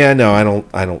 yeah, no, I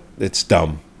don't, it's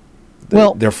dumb.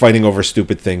 Well, they're fighting over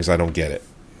stupid things. I don't get it.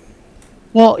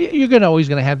 Well, you're always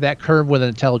going to have that curve with an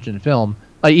intelligent film,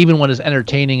 even when as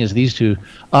entertaining as these two.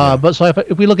 But so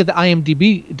if we look at the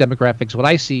IMDb demographics, what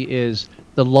I see is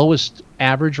the lowest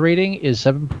average rating is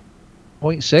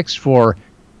 7.6 for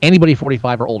anybody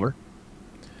 45 or older.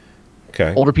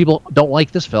 Okay. Older people don't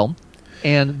like this film.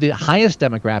 And the highest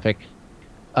demographic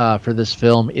for this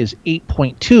film is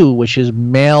 8.2, which is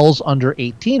males under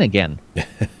 18 again.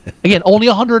 Again, only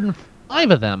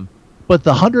 105 of them, but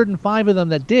the 105 of them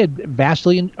that did, the vast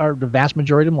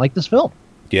majority of them like this film.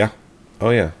 Yeah. Oh,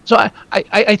 yeah. So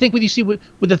I think what you see with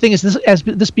the thing is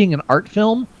this being an art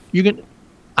film,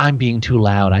 I'm being too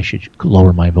loud. I should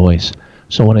lower my voice.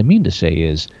 So what I mean to say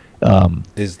is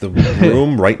the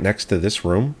room right next to this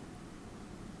room?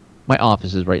 my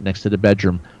office is right next to the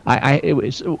bedroom. I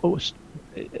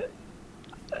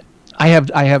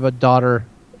have a daughter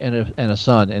and a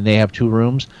son, and they have 2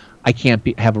 rooms. I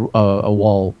can't have a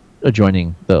wall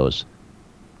adjoining those.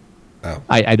 Oh.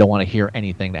 I don't want to hear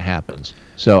anything that happens.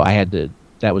 So I had to.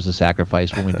 That was a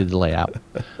sacrifice when we did the layout.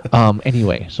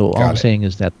 Anyway, so all I'm saying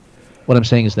is that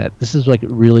this is like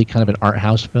really kind of an art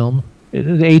house film. Is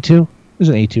it A2? It's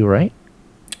an A2, right?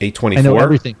 A24? I know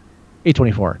everything.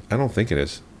 A24. I don't think it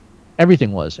is.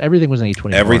 Everything was an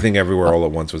A24. Everything Everywhere All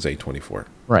at Once was A24.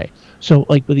 Right. So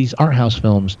like with these art house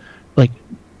films, like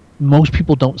most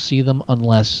people don't see them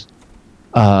unless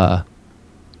they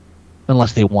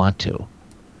want to.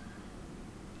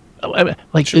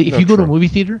 Like True, if you go to a movie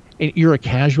theater and you're a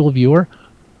casual viewer,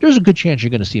 there's a good chance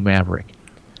you're going to see Maverick.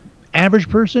 Average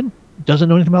person doesn't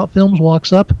know anything about films,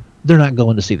 walks up, they're not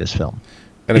going to see this film.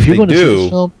 And if they going to see do, this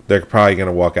film, they're probably going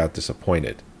to walk out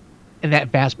disappointed. and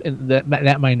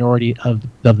that minority of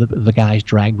the guys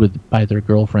dragged by their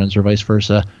girlfriends or vice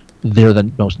versa, they're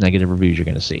the most negative reviews you're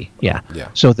going to see. Yeah.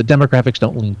 So the demographics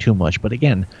don't lean too much, but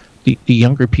again, the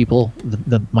younger people,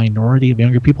 the minority of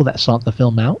younger people that sought the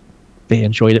film out, they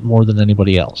enjoyed it more than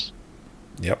anybody else.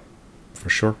 Yep, for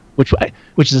sure. Which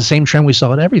is the same trend we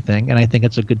saw in everything, and I think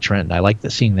it's a good trend. I like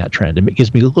seeing that trend. It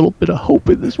gives me a little bit of hope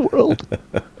in this world.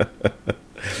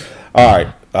 All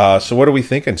right. So what are we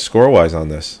thinking score-wise on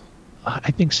this?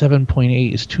 I think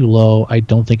 7.8 is too low. I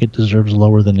don't think it deserves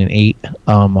lower than an 8.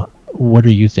 What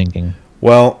are you thinking?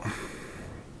 Well,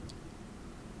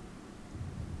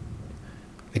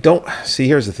 I don't see.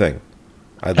 Here's the thing.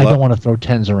 I don't want to throw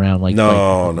tens around like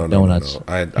no, donuts. No.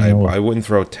 I wouldn't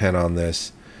throw 10 on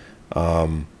this.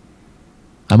 I'm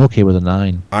okay with a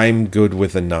 9. I'm good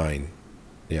with a 9.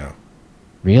 Yeah.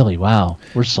 Really? Wow.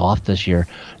 We're soft this year.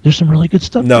 There's some really good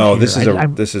stuff. No, this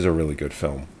this is a really good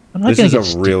film. This is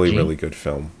a really good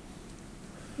film.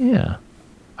 Yeah.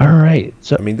 All right.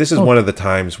 So I mean, this is one of the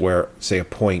times where, say, a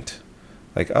point,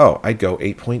 like, oh, I'd go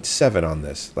 8.7 on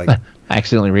this. Like, I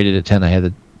accidentally rated it 10. I had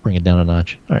to bring it down a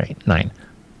notch. All right, 9.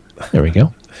 There we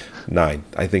go. 9.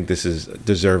 I think this is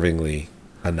deservingly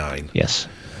a 9. Yes.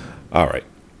 All right.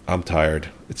 I'm tired.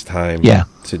 It's time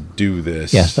to do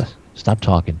this. Yes. Stop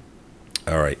talking.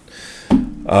 All right.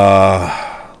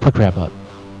 Quick wrap up.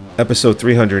 Episode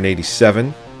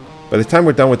 387. By the time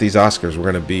we're done with these Oscars,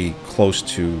 we're going to be close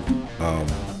to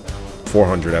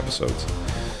 400 episodes.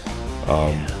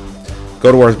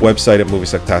 Go to our website at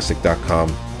moviesucktastic.com.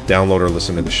 Download or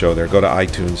listen to the show there. Go to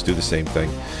iTunes. Do the same thing.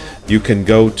 You can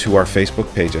go to our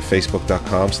Facebook page at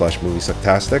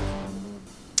facebook.com/moviesucktastic.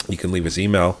 You can leave us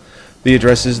email. The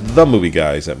address is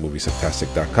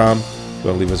themovieguys@moviesucktastic.com. If you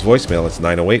want to leave us voicemail, it's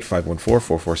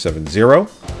 908-514-4470.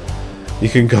 You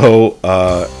can go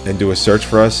and do a search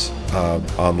for us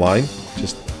online.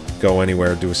 Just go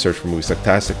anywhere, do a search for Movie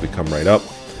Sucktastic. We come right up.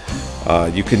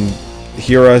 You can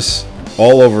hear us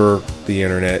all over the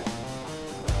internet,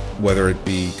 whether it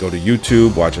be go to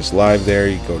YouTube, watch us live there.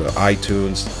 You go to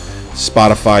iTunes.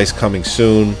 Spotify's coming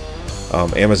soon.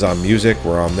 Amazon Music,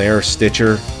 we're on there.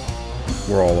 Stitcher,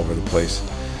 we're all over the place.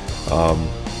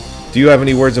 Do you have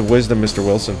any words of wisdom, Mr.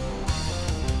 Wilson?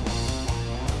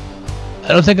 I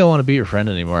don't think I want to be your friend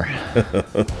anymore.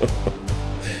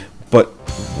 But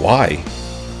why?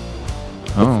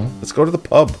 Oh. Let's go to the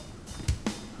pub.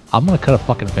 I'm going to cut a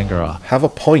fucking finger off. Have a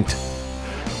point.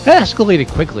 That escalated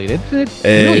quickly. It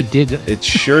really did. It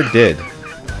sure did.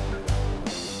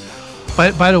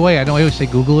 By the way, I know I always say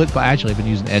Google it, but actually I've been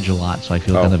using Edge a lot, so I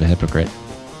feel kind of a hypocrite.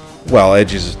 Well,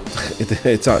 Edge is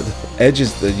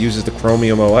uses the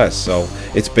Chromium OS, so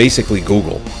it's basically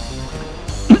Google.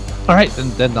 All right,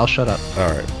 then I'll shut up. All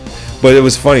right, but it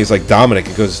was funny. It's like Dominic.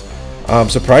 He goes, "I'm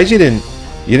surprised you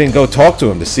didn't go talk to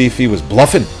him to see if he was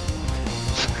bluffing."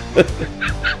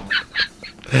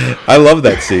 I love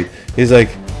that scene. He's like,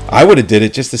 "I would have did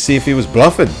it just to see if he was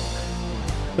bluffing,"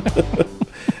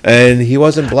 and he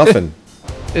wasn't bluffing.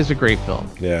 It's a great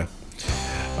film. Yeah.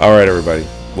 All right, everybody.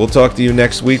 We'll talk to you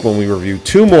next week when we review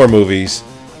 2 more movies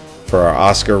for our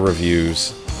Oscar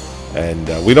reviews. And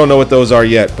we don't know what those are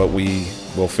yet, but we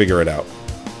will figure it out.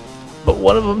 But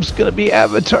one of them's going to be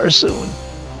Avatar soon.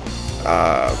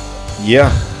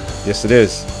 Yeah. Yes, it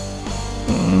is.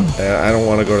 I don't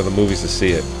want to go to the movies to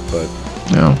see it, but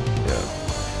No.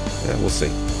 yeah, we'll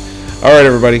see. All right,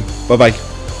 everybody. Bye-bye.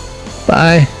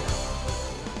 Bye.